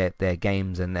 you know, their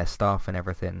games and their staff and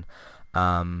everything,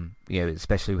 you know,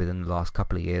 especially within the last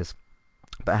couple of years,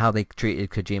 but how they treated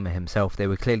Kojima himself. They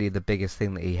were clearly the biggest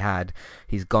thing that he had.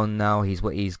 He's gone now. He's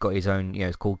got his own, you know,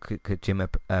 it's called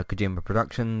Kojima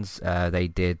Productions. They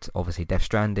did obviously Death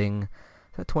Stranding.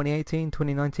 Is that 2018,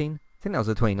 2019? I think that was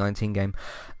a 2019 game.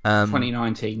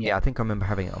 2019, yeah. I think I remember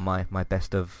having it on my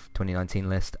best of 2019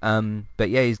 list. But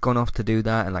yeah, he's gone off to do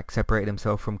that and like separated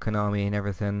himself from Konami and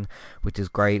everything, which is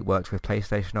great. Worked with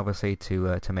PlayStation obviously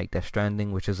to make Death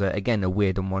Stranding, which is again a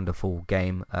weird and wonderful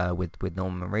game with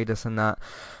Norman Reedus and that.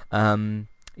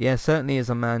 Yeah, certainly is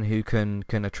a man who can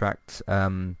attract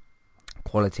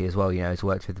quality as well. You know, he's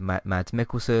worked with Mads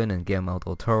Mikkelsen and Guillermo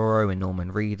del Toro and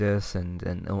Norman Reedus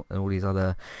and all these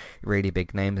other really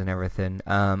big names and everything.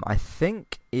 I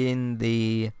think in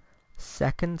the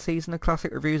second season of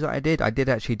Classic Reviews that I did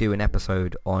actually do an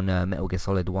episode on Metal Gear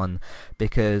Solid 1,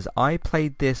 because I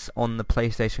played this on the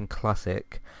PlayStation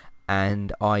Classic,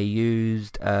 and I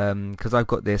used because I've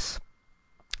got this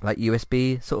like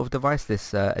USB sort of device,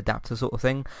 this adapter sort of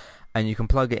thing, and you can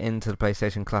plug it into the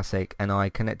PlayStation Classic, and I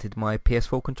connected my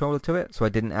PS4 controller to it, so I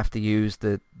didn't have to use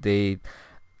the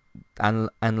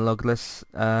analogless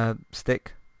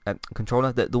stick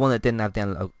controller, the one that didn't have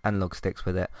the analog sticks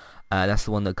with it. That's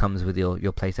the one that comes with your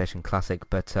PlayStation Classic,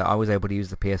 but I was able to use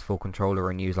the PS4 controller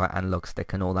and use like analog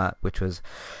stick and all that, which was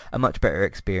a much better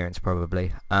experience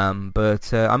probably.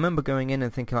 But I remember going in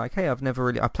and thinking like, hey, I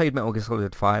played Metal Gear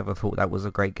Solid 5, I thought that was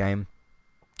a great game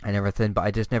and everything, but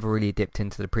I just never really dipped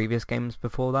into the previous games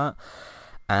before that.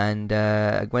 And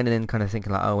I went in kind of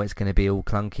thinking like, oh, it's going to be all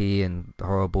clunky and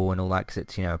horrible and all that because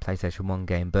it's, you know, a PlayStation 1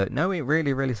 game. But no, it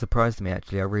really, really surprised me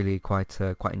actually. I really quite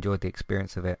enjoyed the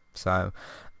experience of it. So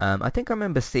I think I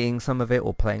remember seeing some of it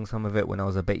or playing some of it when I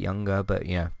was a bit younger, but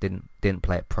you know, didn't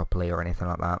play it properly or anything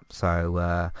like that.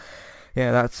 So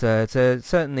yeah, that's it's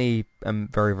certainly a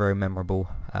very, very memorable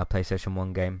PlayStation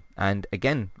 1 game. And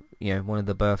again, you know, one of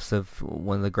the births of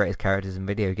one of the greatest characters in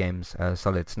video games,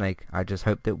 Solid Snake. I just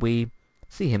hope that we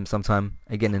see him sometime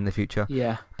again in the future.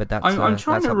 Yeah, but that's I'm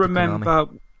trying to remember.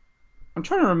 I'm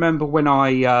trying to remember when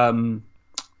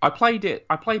I played it.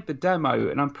 I played the demo,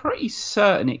 and I'm pretty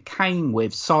certain it came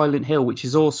with Silent Hill, which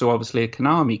is also obviously a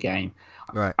Konami game.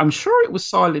 Right. I'm sure it was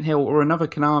Silent Hill or another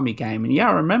Konami game, and yeah,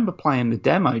 I remember playing the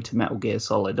demo to Metal Gear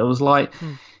Solid. I was like.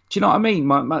 Do you know what I mean?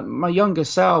 My younger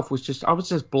self was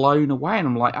just blown away, and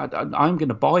I'm like, I'm going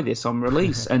to buy this on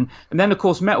release. and then, of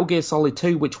course, Metal Gear Solid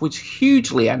 2, which was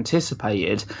hugely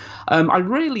anticipated. I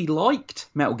really liked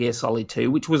Metal Gear Solid 2,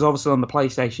 which was obviously on the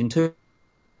PlayStation 2,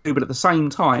 but at the same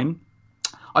time,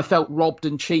 I felt robbed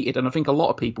and cheated, and I think a lot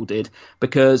of people did,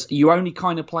 because you only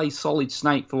kind of play Solid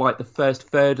Snake for like the first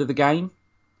third of the game.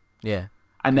 Yeah.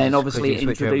 And then obviously it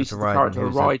introduced the character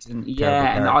of Raiden.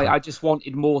 Yeah, and I just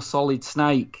wanted more Solid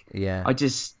Snake. Yeah.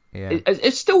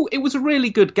 It was a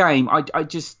really good game. I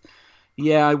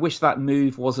wish that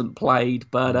move wasn't played,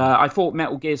 but I thought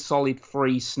Metal Gear Solid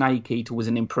 3 Snake Eater was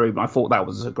an improvement. I thought that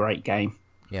was a great game.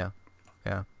 Yeah.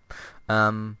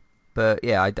 But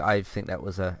yeah, I think that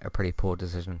was a pretty poor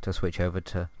decision to switch over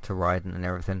to Raiden and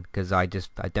everything, because I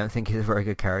don't think he's a very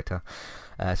good character,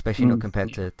 especially not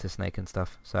compared to Snake and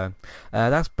stuff. So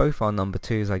that's both our number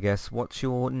 2s, I guess. What's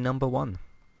your number 1?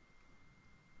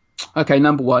 Okay,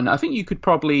 number 1. I think you could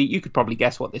probably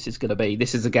guess what this is going to be.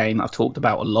 This is a game I've talked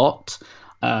about a lot.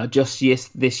 This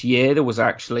year there was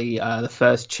actually the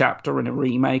first chapter in a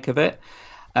remake of it,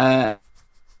 and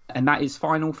that is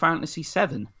Final Fantasy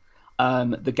VII.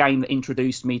 The game that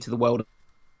introduced me to the world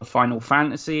of Final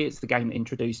Fantasy. It's the game that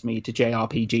introduced me to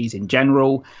JRPGs in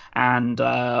general, and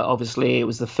obviously it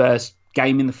was the first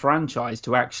game in the franchise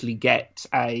to actually get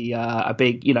a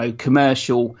big, you know,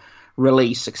 commercial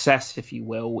release success, if you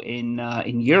will, in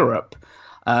Europe.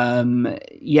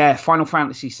 Final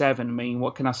Fantasy VII, I mean,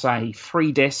 what can I say?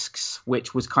 3 discs,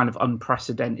 which was kind of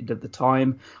unprecedented at the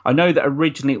time. I know that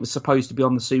originally it was supposed to be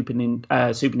on the Super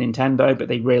Nintendo, but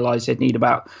they realized they'd need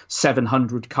about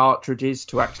 700 cartridges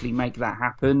to actually make that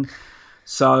happen.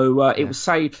 So it was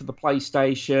saved for the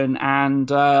PlayStation,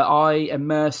 and I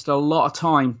immersed a lot of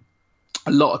time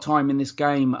in this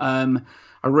game.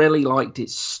 I really liked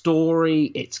its story,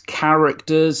 its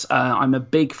characters. I'm a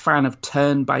big fan of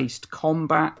turn-based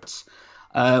combat,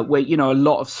 where, you know, a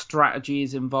lot of strategy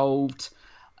is involved.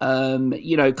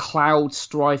 You know, Cloud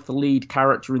Strife, the lead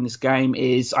character in this game,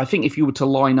 is, I think if you were to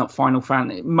line up Final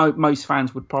Fantasy, most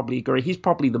fans would probably agree, he's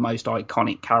probably the most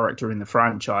iconic character in the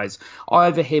franchise.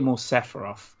 Either him or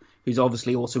Sephiroth, who's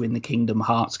obviously also in the Kingdom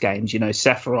Hearts games. You know,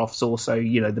 Sephiroth's also,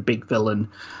 you know, the big villain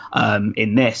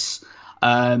in this.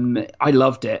 I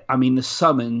loved it. I mean, the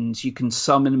summons, you can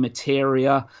summon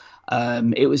materia.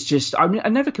 It was just, I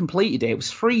never completed it. It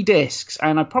was 3 discs,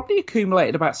 and I probably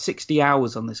accumulated about 60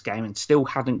 hours on this game and still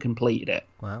hadn't completed it.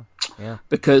 Wow. Yeah.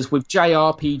 Because with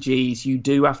JRPGs, you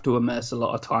do have to immerse a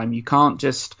lot of time. You can't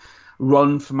just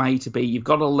run from A to B. You've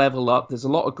got to level up. There's a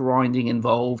lot of grinding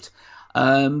involved.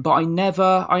 But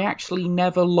I actually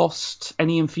never lost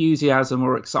any enthusiasm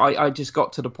or excitement. I just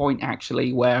got to the point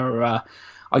actually where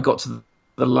I got to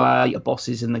the later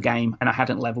bosses in the game and I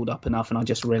hadn't leveled up enough and I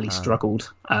just really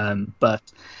struggled. But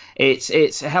it's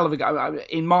a hell of a game.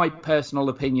 In my personal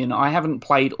opinion, I haven't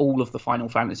played all of the Final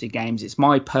Fantasy games. It's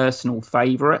my personal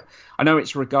favourite. I know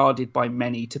it's regarded by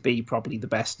many to be probably the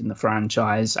best in the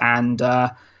franchise. And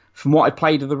from what I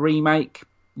played of the remake,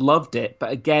 loved it.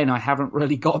 But again, I haven't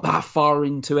really got that far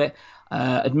into it.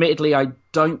 Admittedly, I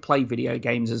don't play video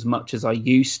games as much as I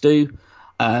used to.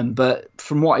 But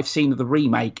from what I've seen of the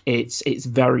remake, it's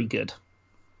very good.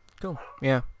 Cool.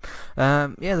 Yeah.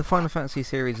 The Final Fantasy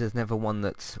series is never one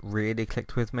that's really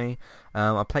clicked with me.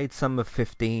 I played some of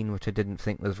 15, which I didn't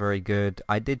think was very good.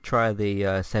 I did try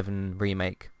the 7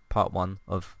 remake, part 1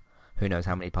 of who knows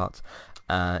how many parts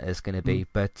it's going to be.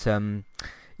 But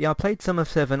I played some of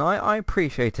 7. I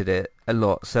appreciated it a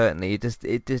lot, certainly. It just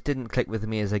didn't click with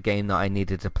me as a game that I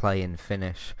needed to play and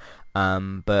finish.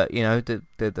 But you know,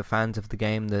 the fans of the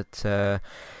game that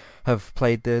have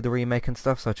played the remake and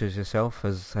stuff, such as yourself,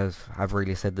 have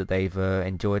really said that they've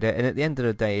enjoyed it. And at the end of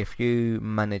the day, if you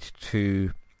manage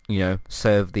to, you know,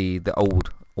 serve the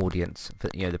old audience, for,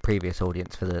 you know, the previous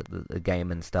audience for the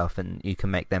game and stuff, and you can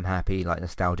make them happy, like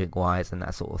nostalgic wise and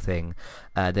that sort of thing,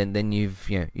 then you've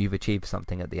achieved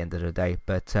something at the end of the day.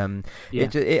 But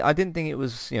I didn't think it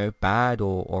was, you know, bad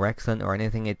or excellent or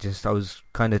anything. I was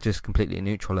kind of just completely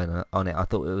neutral on it. I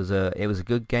thought it was a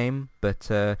good game,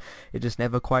 but it just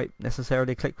never quite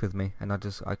necessarily clicked with me, and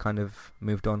I kind of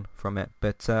moved on from it.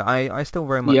 But I still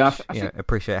very much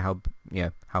appreciate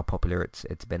how popular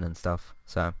it's been and stuff.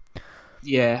 So.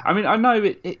 Yeah, I mean, I know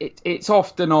it's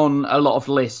often on a lot of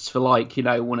lists for, like, you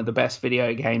know, one of the best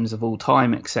video games of all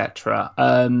time, etc.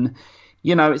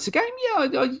 You know, it's a game,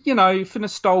 you know, for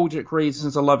nostalgic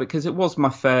reasons, I love it because it was my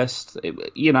first.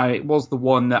 It was the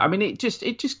one that, I mean, it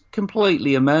just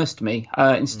completely immersed me.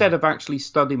 Instead of actually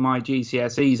studying my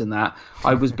GCSEs and that,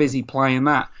 I was busy playing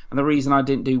that. And the reason I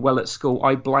didn't do well at school,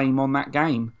 I blame on that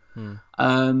game.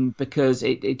 Because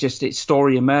it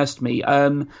story immersed me.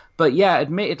 But yeah,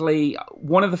 admittedly,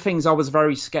 one of the things I was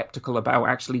very skeptical about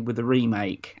actually with the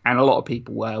remake, and a lot of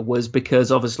people were, was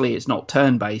because obviously it's not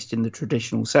turn-based in the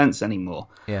traditional sense anymore.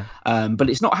 Yeah. But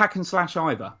it's not hack and slash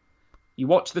either. You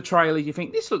watch the trailer, you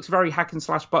think this looks very hack and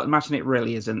slash button mash, and it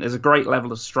really isn't. There's a great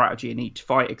level of strategy in each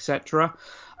fight, etc.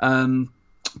 But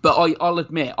I'll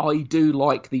admit, I do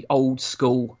like the old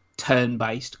school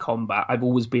turn-based combat. I've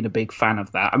always been a big fan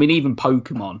of that. I mean, even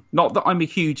Pokemon. Not that I'm a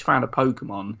huge fan of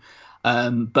Pokemon,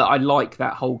 but I like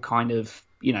that whole kind of,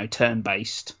 you know,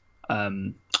 turn-based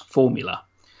formula.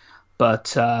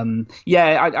 But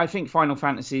I think Final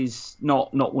Fantasy's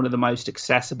not one of the most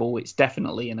accessible. It's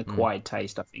definitely an acquired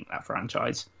taste, I think, that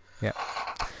franchise. Yeah.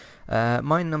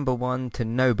 My number 1, to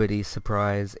nobody's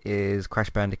surprise, is Crash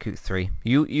Bandicoot 3.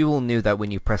 You all knew that when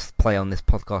you pressed play on this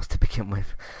podcast to begin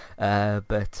with.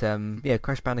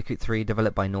 Crash Bandicoot 3,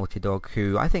 developed by Naughty Dog,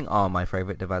 who I think are my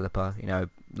favourite developer. You know,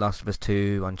 Last of Us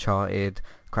 2, Uncharted,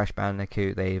 Crash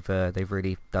Bandicoot. They've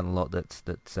really done a lot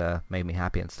that's made me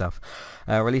happy and stuff.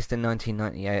 Released in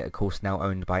 1998, of course, now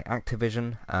owned by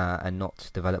Activision, and not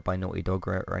developed by Naughty Dog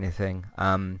or anything.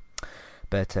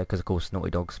 But because of course Naughty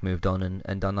Dog's moved on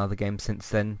and done other games since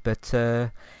then. But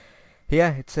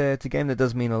it's a game that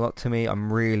does mean a lot to me.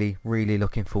 I'm really, really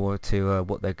looking forward to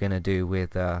what they're going to do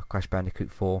with Crash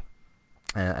Bandicoot 4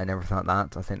 and everything like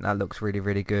that. I think that looks really,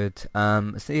 really good.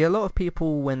 See, a lot of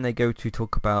people, when they go to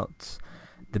talk about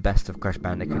the best of Crash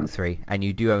Bandicoot 3, and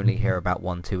you do only hear about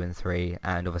 1, 2 and 3,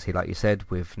 and obviously, like you said,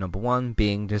 with number 1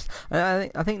 being just... I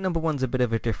think number 1's a bit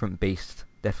of a different beast,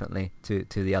 definitely, to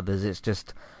the others. It's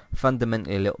just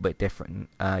fundamentally a little bit different.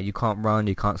 You can't run,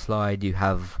 you can't slide, you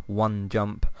have one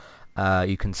jump,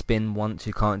 you can spin once,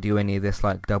 you can't do any of this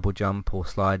like double jump or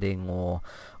sliding or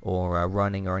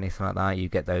running or anything like that. You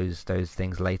get those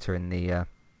things later in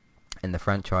the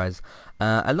franchise.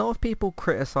 A lot of people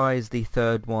criticize the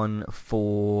third one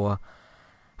for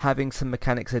having some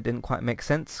mechanics that didn't quite make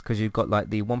sense, because you've got like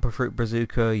the Wumpa Fruit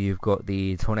Bazooka, you've got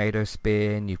the tornado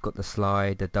spin, you've got the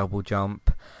slide, the double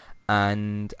jump.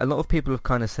 And a lot of people have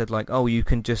kind of said like, oh, you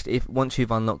can just, once you've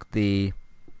unlocked the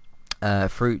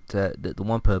fruit, the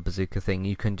Wumpa Bazooka thing,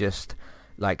 you can just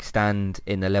like stand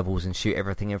in the levels and shoot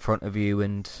everything in front of you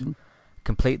and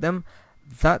complete them.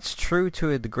 That's true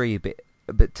to a degree, but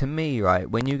but to me, right,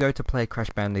 when you go to play a Crash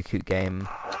Bandicoot game,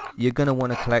 you're gonna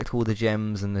want to collect all the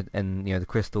gems and the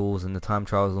crystals and the time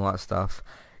trials and all that stuff.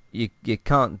 You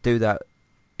can't do that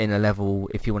in a level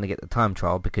if you want to get the time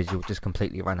trial, because you'll just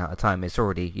completely run out of time. It's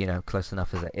already close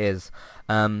enough as it is.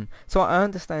 So I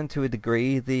understand to a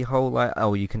degree the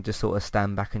whole you can just sort of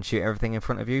stand back and shoot everything in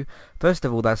front of you. First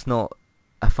of all, that's not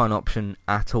a fun option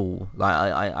at all.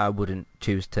 I wouldn't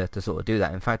choose to sort of do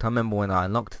that. In fact, I remember when I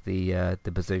unlocked the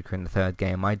bazooka in the third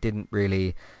game, I didn't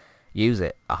really use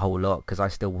it a whole lot because I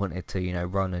still wanted to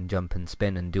run and jump and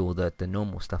spin and do all the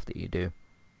normal stuff that you do.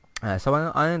 So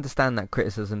I understand that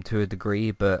criticism to a degree,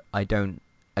 but I don't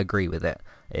agree with it,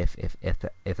 if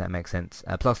that makes sense.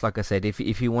 Plus, like I said,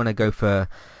 if you want to go for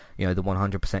the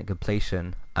 100%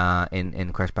 completion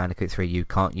in Crash Bandicoot 3, you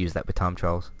can't use that with time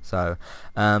trials. So,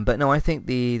 but no, I think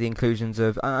the inclusions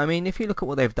of, if you look at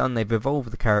what they've done, they've evolved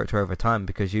the character over time,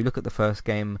 because you look at the first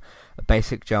game, a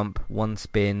basic jump, one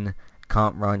spin,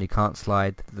 can't run, you can't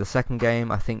slide. The second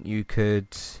game, I think you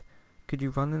could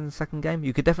you run in the second game?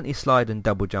 You could definitely slide and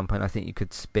double jump, and I think you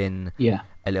could spin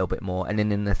a little bit more. And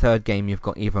then in the third game, you've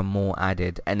got even more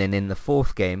added. And then in the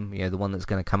fourth game, the one that's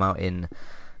going to come out in,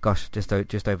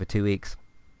 just over 2 weeks,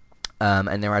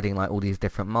 and they're adding all these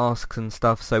different masks and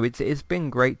stuff. So it's been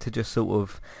great to just sort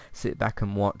of sit back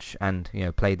and watch and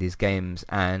play these games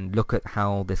and look at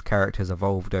how this character's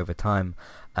evolved over time.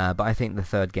 But I think the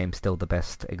third game's still the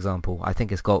best example. I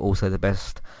think it's got also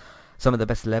some of the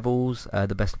best levels,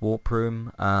 the best warp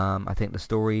room. I think the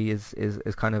story is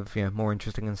kind of more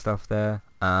interesting and stuff there.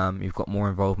 You've got more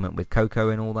involvement with Coco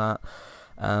and all that.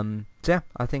 So yeah,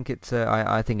 I think it's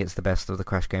I think it's the best of the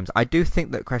Crash games. I do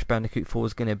think that Crash Bandicoot 4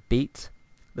 is going to beat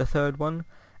the third one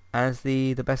as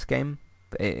the best game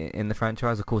in the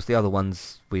franchise. Of course, the other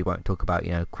ones we won't talk about.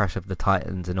 Crash of the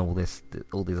Titans and all these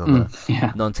other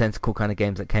nonsensical kind of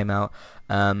games that came out.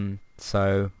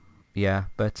 So. Yeah,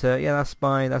 but that's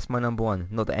my number one.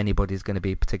 Not that anybody's going to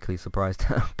be particularly surprised,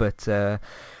 but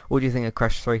what do you think of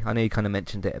Crash 3? I know you kind of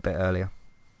mentioned it a bit earlier.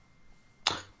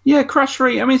 Yeah, Crash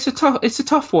 3. It's a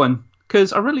tough one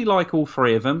because I really like all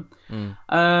three of them.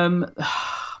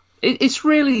 It's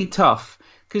really tough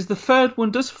because the third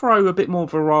one does throw a bit more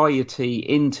variety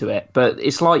into it, but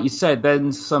it's like you said.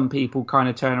 Then some people kind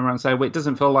of turn around and say, "Well, it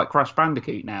doesn't feel like Crash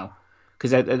Bandicoot now."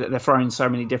 Because they're throwing so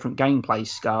many different gameplay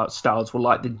styles,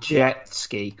 like the jet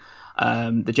ski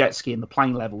and the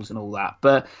plane levels and all that.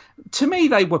 But to me,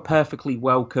 they were perfectly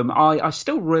welcome. I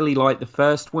still really like the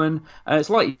first one. It's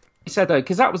like you said, though,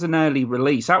 because that was an early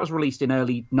release. That was released in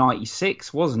early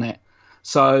 '96, wasn't it?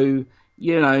 So,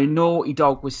 Naughty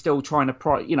Dog was still trying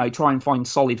to try and find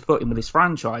solid footing with this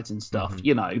franchise and stuff, So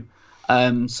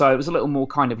it was a little more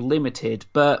kind of limited,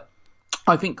 but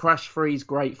I think Crash 3 is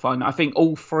great fun. I think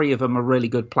all three of them are really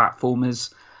good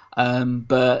platformers.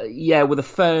 But yeah, with the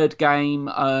third game,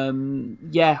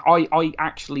 I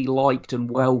actually liked and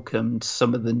welcomed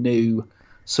some of the new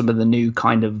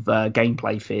kind of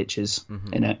gameplay features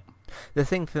in it. The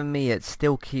thing for me, it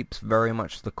still keeps very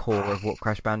much the core of what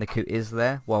Crash Bandicoot is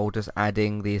there, while just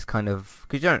adding these kind of,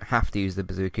 because you don't have to use the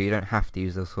bazooka, you don't have to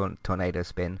use the tornado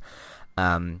spin.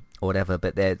 Or whatever,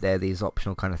 but they're these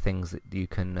optional kind of things that you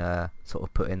can sort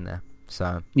of put in there.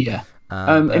 So yeah,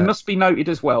 it must be noted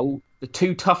as well. The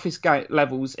two toughest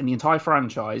levels in the entire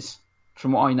franchise,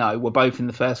 from what I know, were both in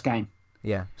the first game.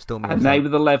 Yeah, still. And they were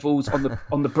the levels on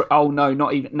the oh no,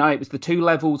 not even no, it was the two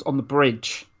levels on the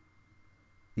bridge.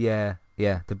 Yeah,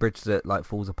 the bridge that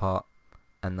falls apart.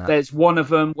 And that. There's one of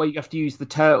them where you have to use the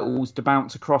turtles to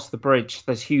bounce across the bridge.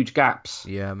 There's huge gaps.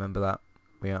 Yeah, I remember that.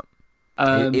 Yeah.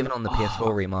 Even on the PS4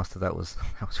 remaster, that was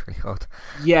really hard.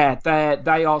 Yeah,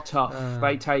 they are tough.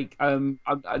 They take,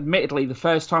 admittedly, the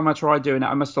first time I tried doing it,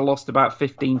 I must have lost about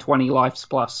 15, 20 lives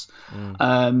plus.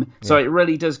 So it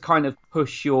really does kind of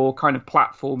push your kind of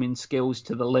platforming skills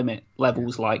to the limit,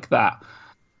 levels like that.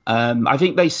 I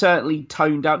think they certainly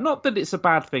toned down, not that it's a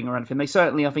bad thing or anything, they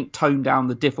certainly, I think, toned down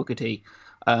the difficulty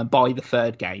by the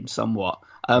third game somewhat.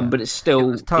 But it's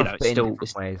still, it's still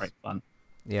great fun.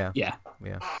 Yeah.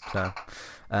 So,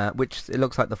 which it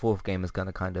looks like the fourth game is going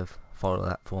to kind of follow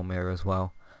that formula as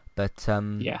well. But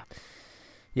certainly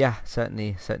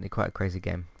quite a crazy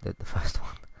game, the first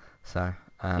one. So,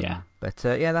 but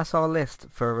that's our list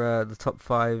for the top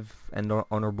 5 and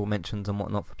honourable mentions and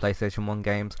whatnot for PlayStation 1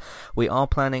 games. We are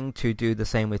planning to do the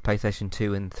same with PlayStation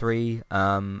 2 and 3,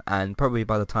 and probably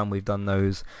by the time we've done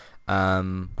those,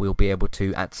 we'll be able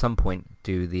to at some point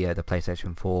do the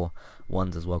PlayStation 4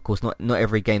 ones as well. Of course, not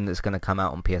every game that's going to come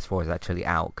out on PS4 is actually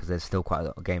out, because there's still quite a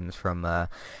lot of games from the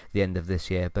end of this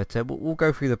year. But we'll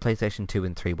go through the PlayStation 2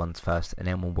 and 3 ones first, and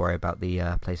then we'll worry about the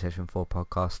PlayStation 4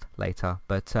 podcast later.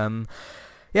 But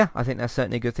yeah, I think that's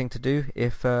certainly a good thing to do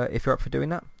if you're up for doing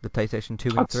that. The PlayStation 2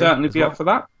 and I'd 3 certainly as be well. up for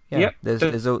that. Yeah, Yep,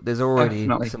 there's already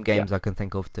definitely, some games I can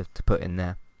think of to put in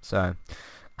there. So,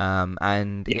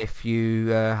 and if you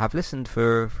have listened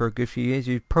for a good few years,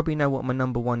 you probably know what my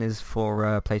number one is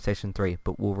for PlayStation 3,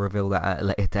 but we'll reveal that at a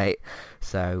later date.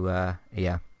 So,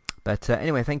 yeah. But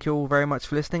anyway, thank you all very much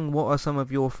for listening. What are some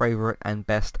of your favourite and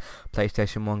best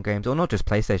PlayStation 1 games, or not just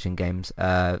PlayStation games?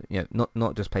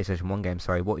 Not just PlayStation 1 games.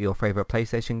 Sorry, what are your favourite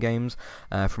PlayStation games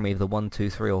from either 1, 2,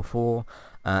 3, or 4?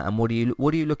 And what are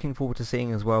you looking forward to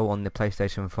seeing as well on the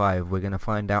PlayStation 5? We're going to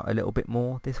find out a little bit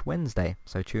more this Wednesday,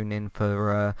 so tune in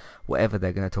for whatever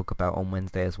they're going to talk about on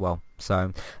Wednesday as well.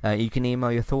 So you can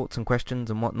email your thoughts and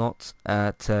questions and whatnot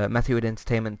at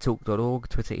matthew@entertainmenttalk.org,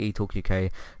 Twitter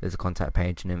eTalkUK. There's a contact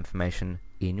page and information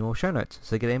in your show notes,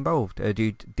 so get involved. Do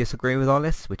you disagree with our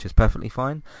list, which is perfectly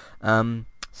fine?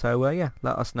 So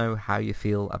let us know how you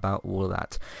feel about all of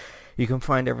that. You can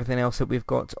find everything else that we've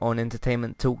got on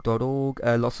entertainmenttalk.org.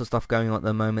 Lots of stuff going on at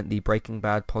the moment. The Breaking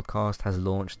Bad podcast has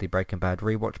launched, the Breaking Bad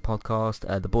Rewatch podcast,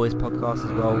 the Boys podcast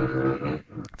as well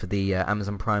for the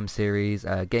Amazon Prime series,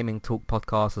 Gaming Talk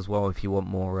podcast as well if you want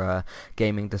more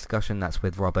gaming discussion. That's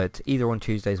with Robert, either on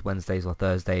Tuesdays, Wednesdays or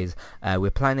Thursdays. We're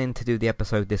planning to do the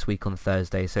episode this week on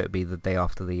Thursday, so it'll be the day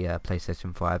after the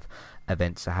PlayStation 5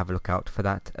 event, so have a look out for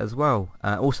that as well.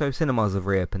 Also, cinemas have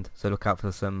reopened, so look out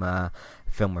for some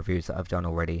film reviews that I've done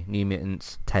already. New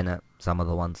Mutants, Tenet, some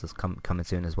other ones that's coming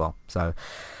soon as well. So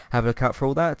have a look out for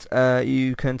all that.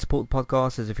 You can support the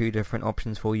podcast. There's a few different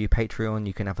options for you. Patreon,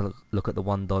 you can have a look at the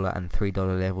 $1 and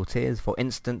 $3 level tiers for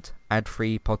instant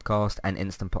ad-free podcast and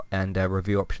instant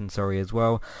review options as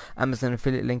well. Amazon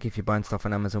affiliate link, if you're buying stuff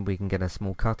on Amazon, we can get a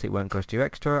small cut. It won't cost you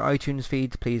extra. iTunes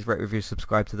feeds, please rate, review,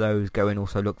 subscribe to those. Go and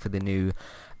also look for the new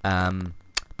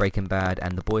Breaking Bad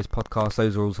and the Boys podcast.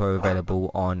 Those are also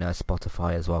available on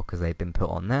Spotify as well, because they've been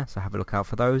put on there, so have a look out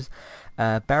for those.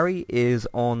 Barry is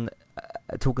on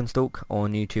Talk and Stalk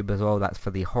on YouTube as well. That's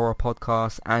for the horror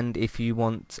podcast. And if you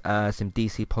want some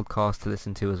DC podcasts to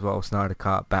listen to as well, Snyder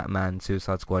Cut, Batman,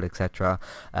 Suicide Squad, etc.,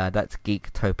 that's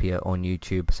Geektopia on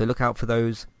YouTube. So look out for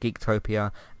those,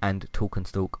 Geektopia and Talk and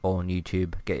Stalk on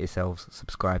YouTube. Get yourselves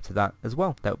subscribed to that as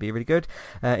well. That would be really good.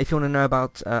 If you want to know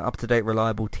about up-to-date,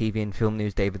 reliable TV and film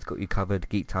news, David's got you covered.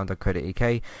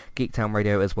 Geektown.co.uk, Geektown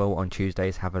Radio as well on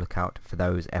Tuesdays. Have a look out for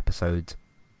those episodes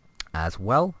as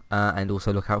well, and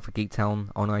also look out for Geektown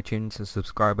on iTunes, so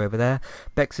subscribe over there.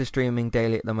 Bex is streaming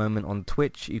daily at the moment on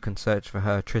Twitch. You can search for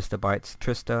her, Trista Bytes,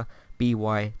 Trista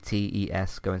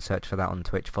Bytes. Go and search for that on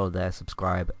Twitch, follow there,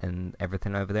 subscribe, and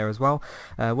everything over there as well.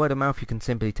 Word of mouth, you can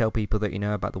simply tell people that you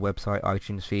know about the website,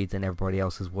 iTunes feeds, and everybody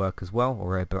else's work as well,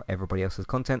 or everybody else's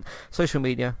content. Social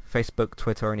media, Facebook,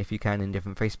 Twitter, and if you can, in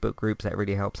different Facebook groups, that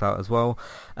really helps out as well.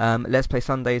 Let's Play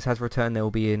Sundays has returned. There will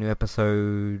be a new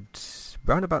episode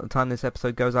around about the time this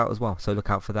episode goes out as well, so look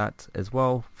out for that as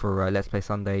well, for Let's Play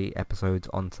Sunday episodes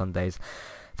on Sundays.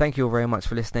 Thank you all very much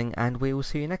for listening, and we will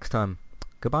see you next time.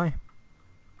 Goodbye.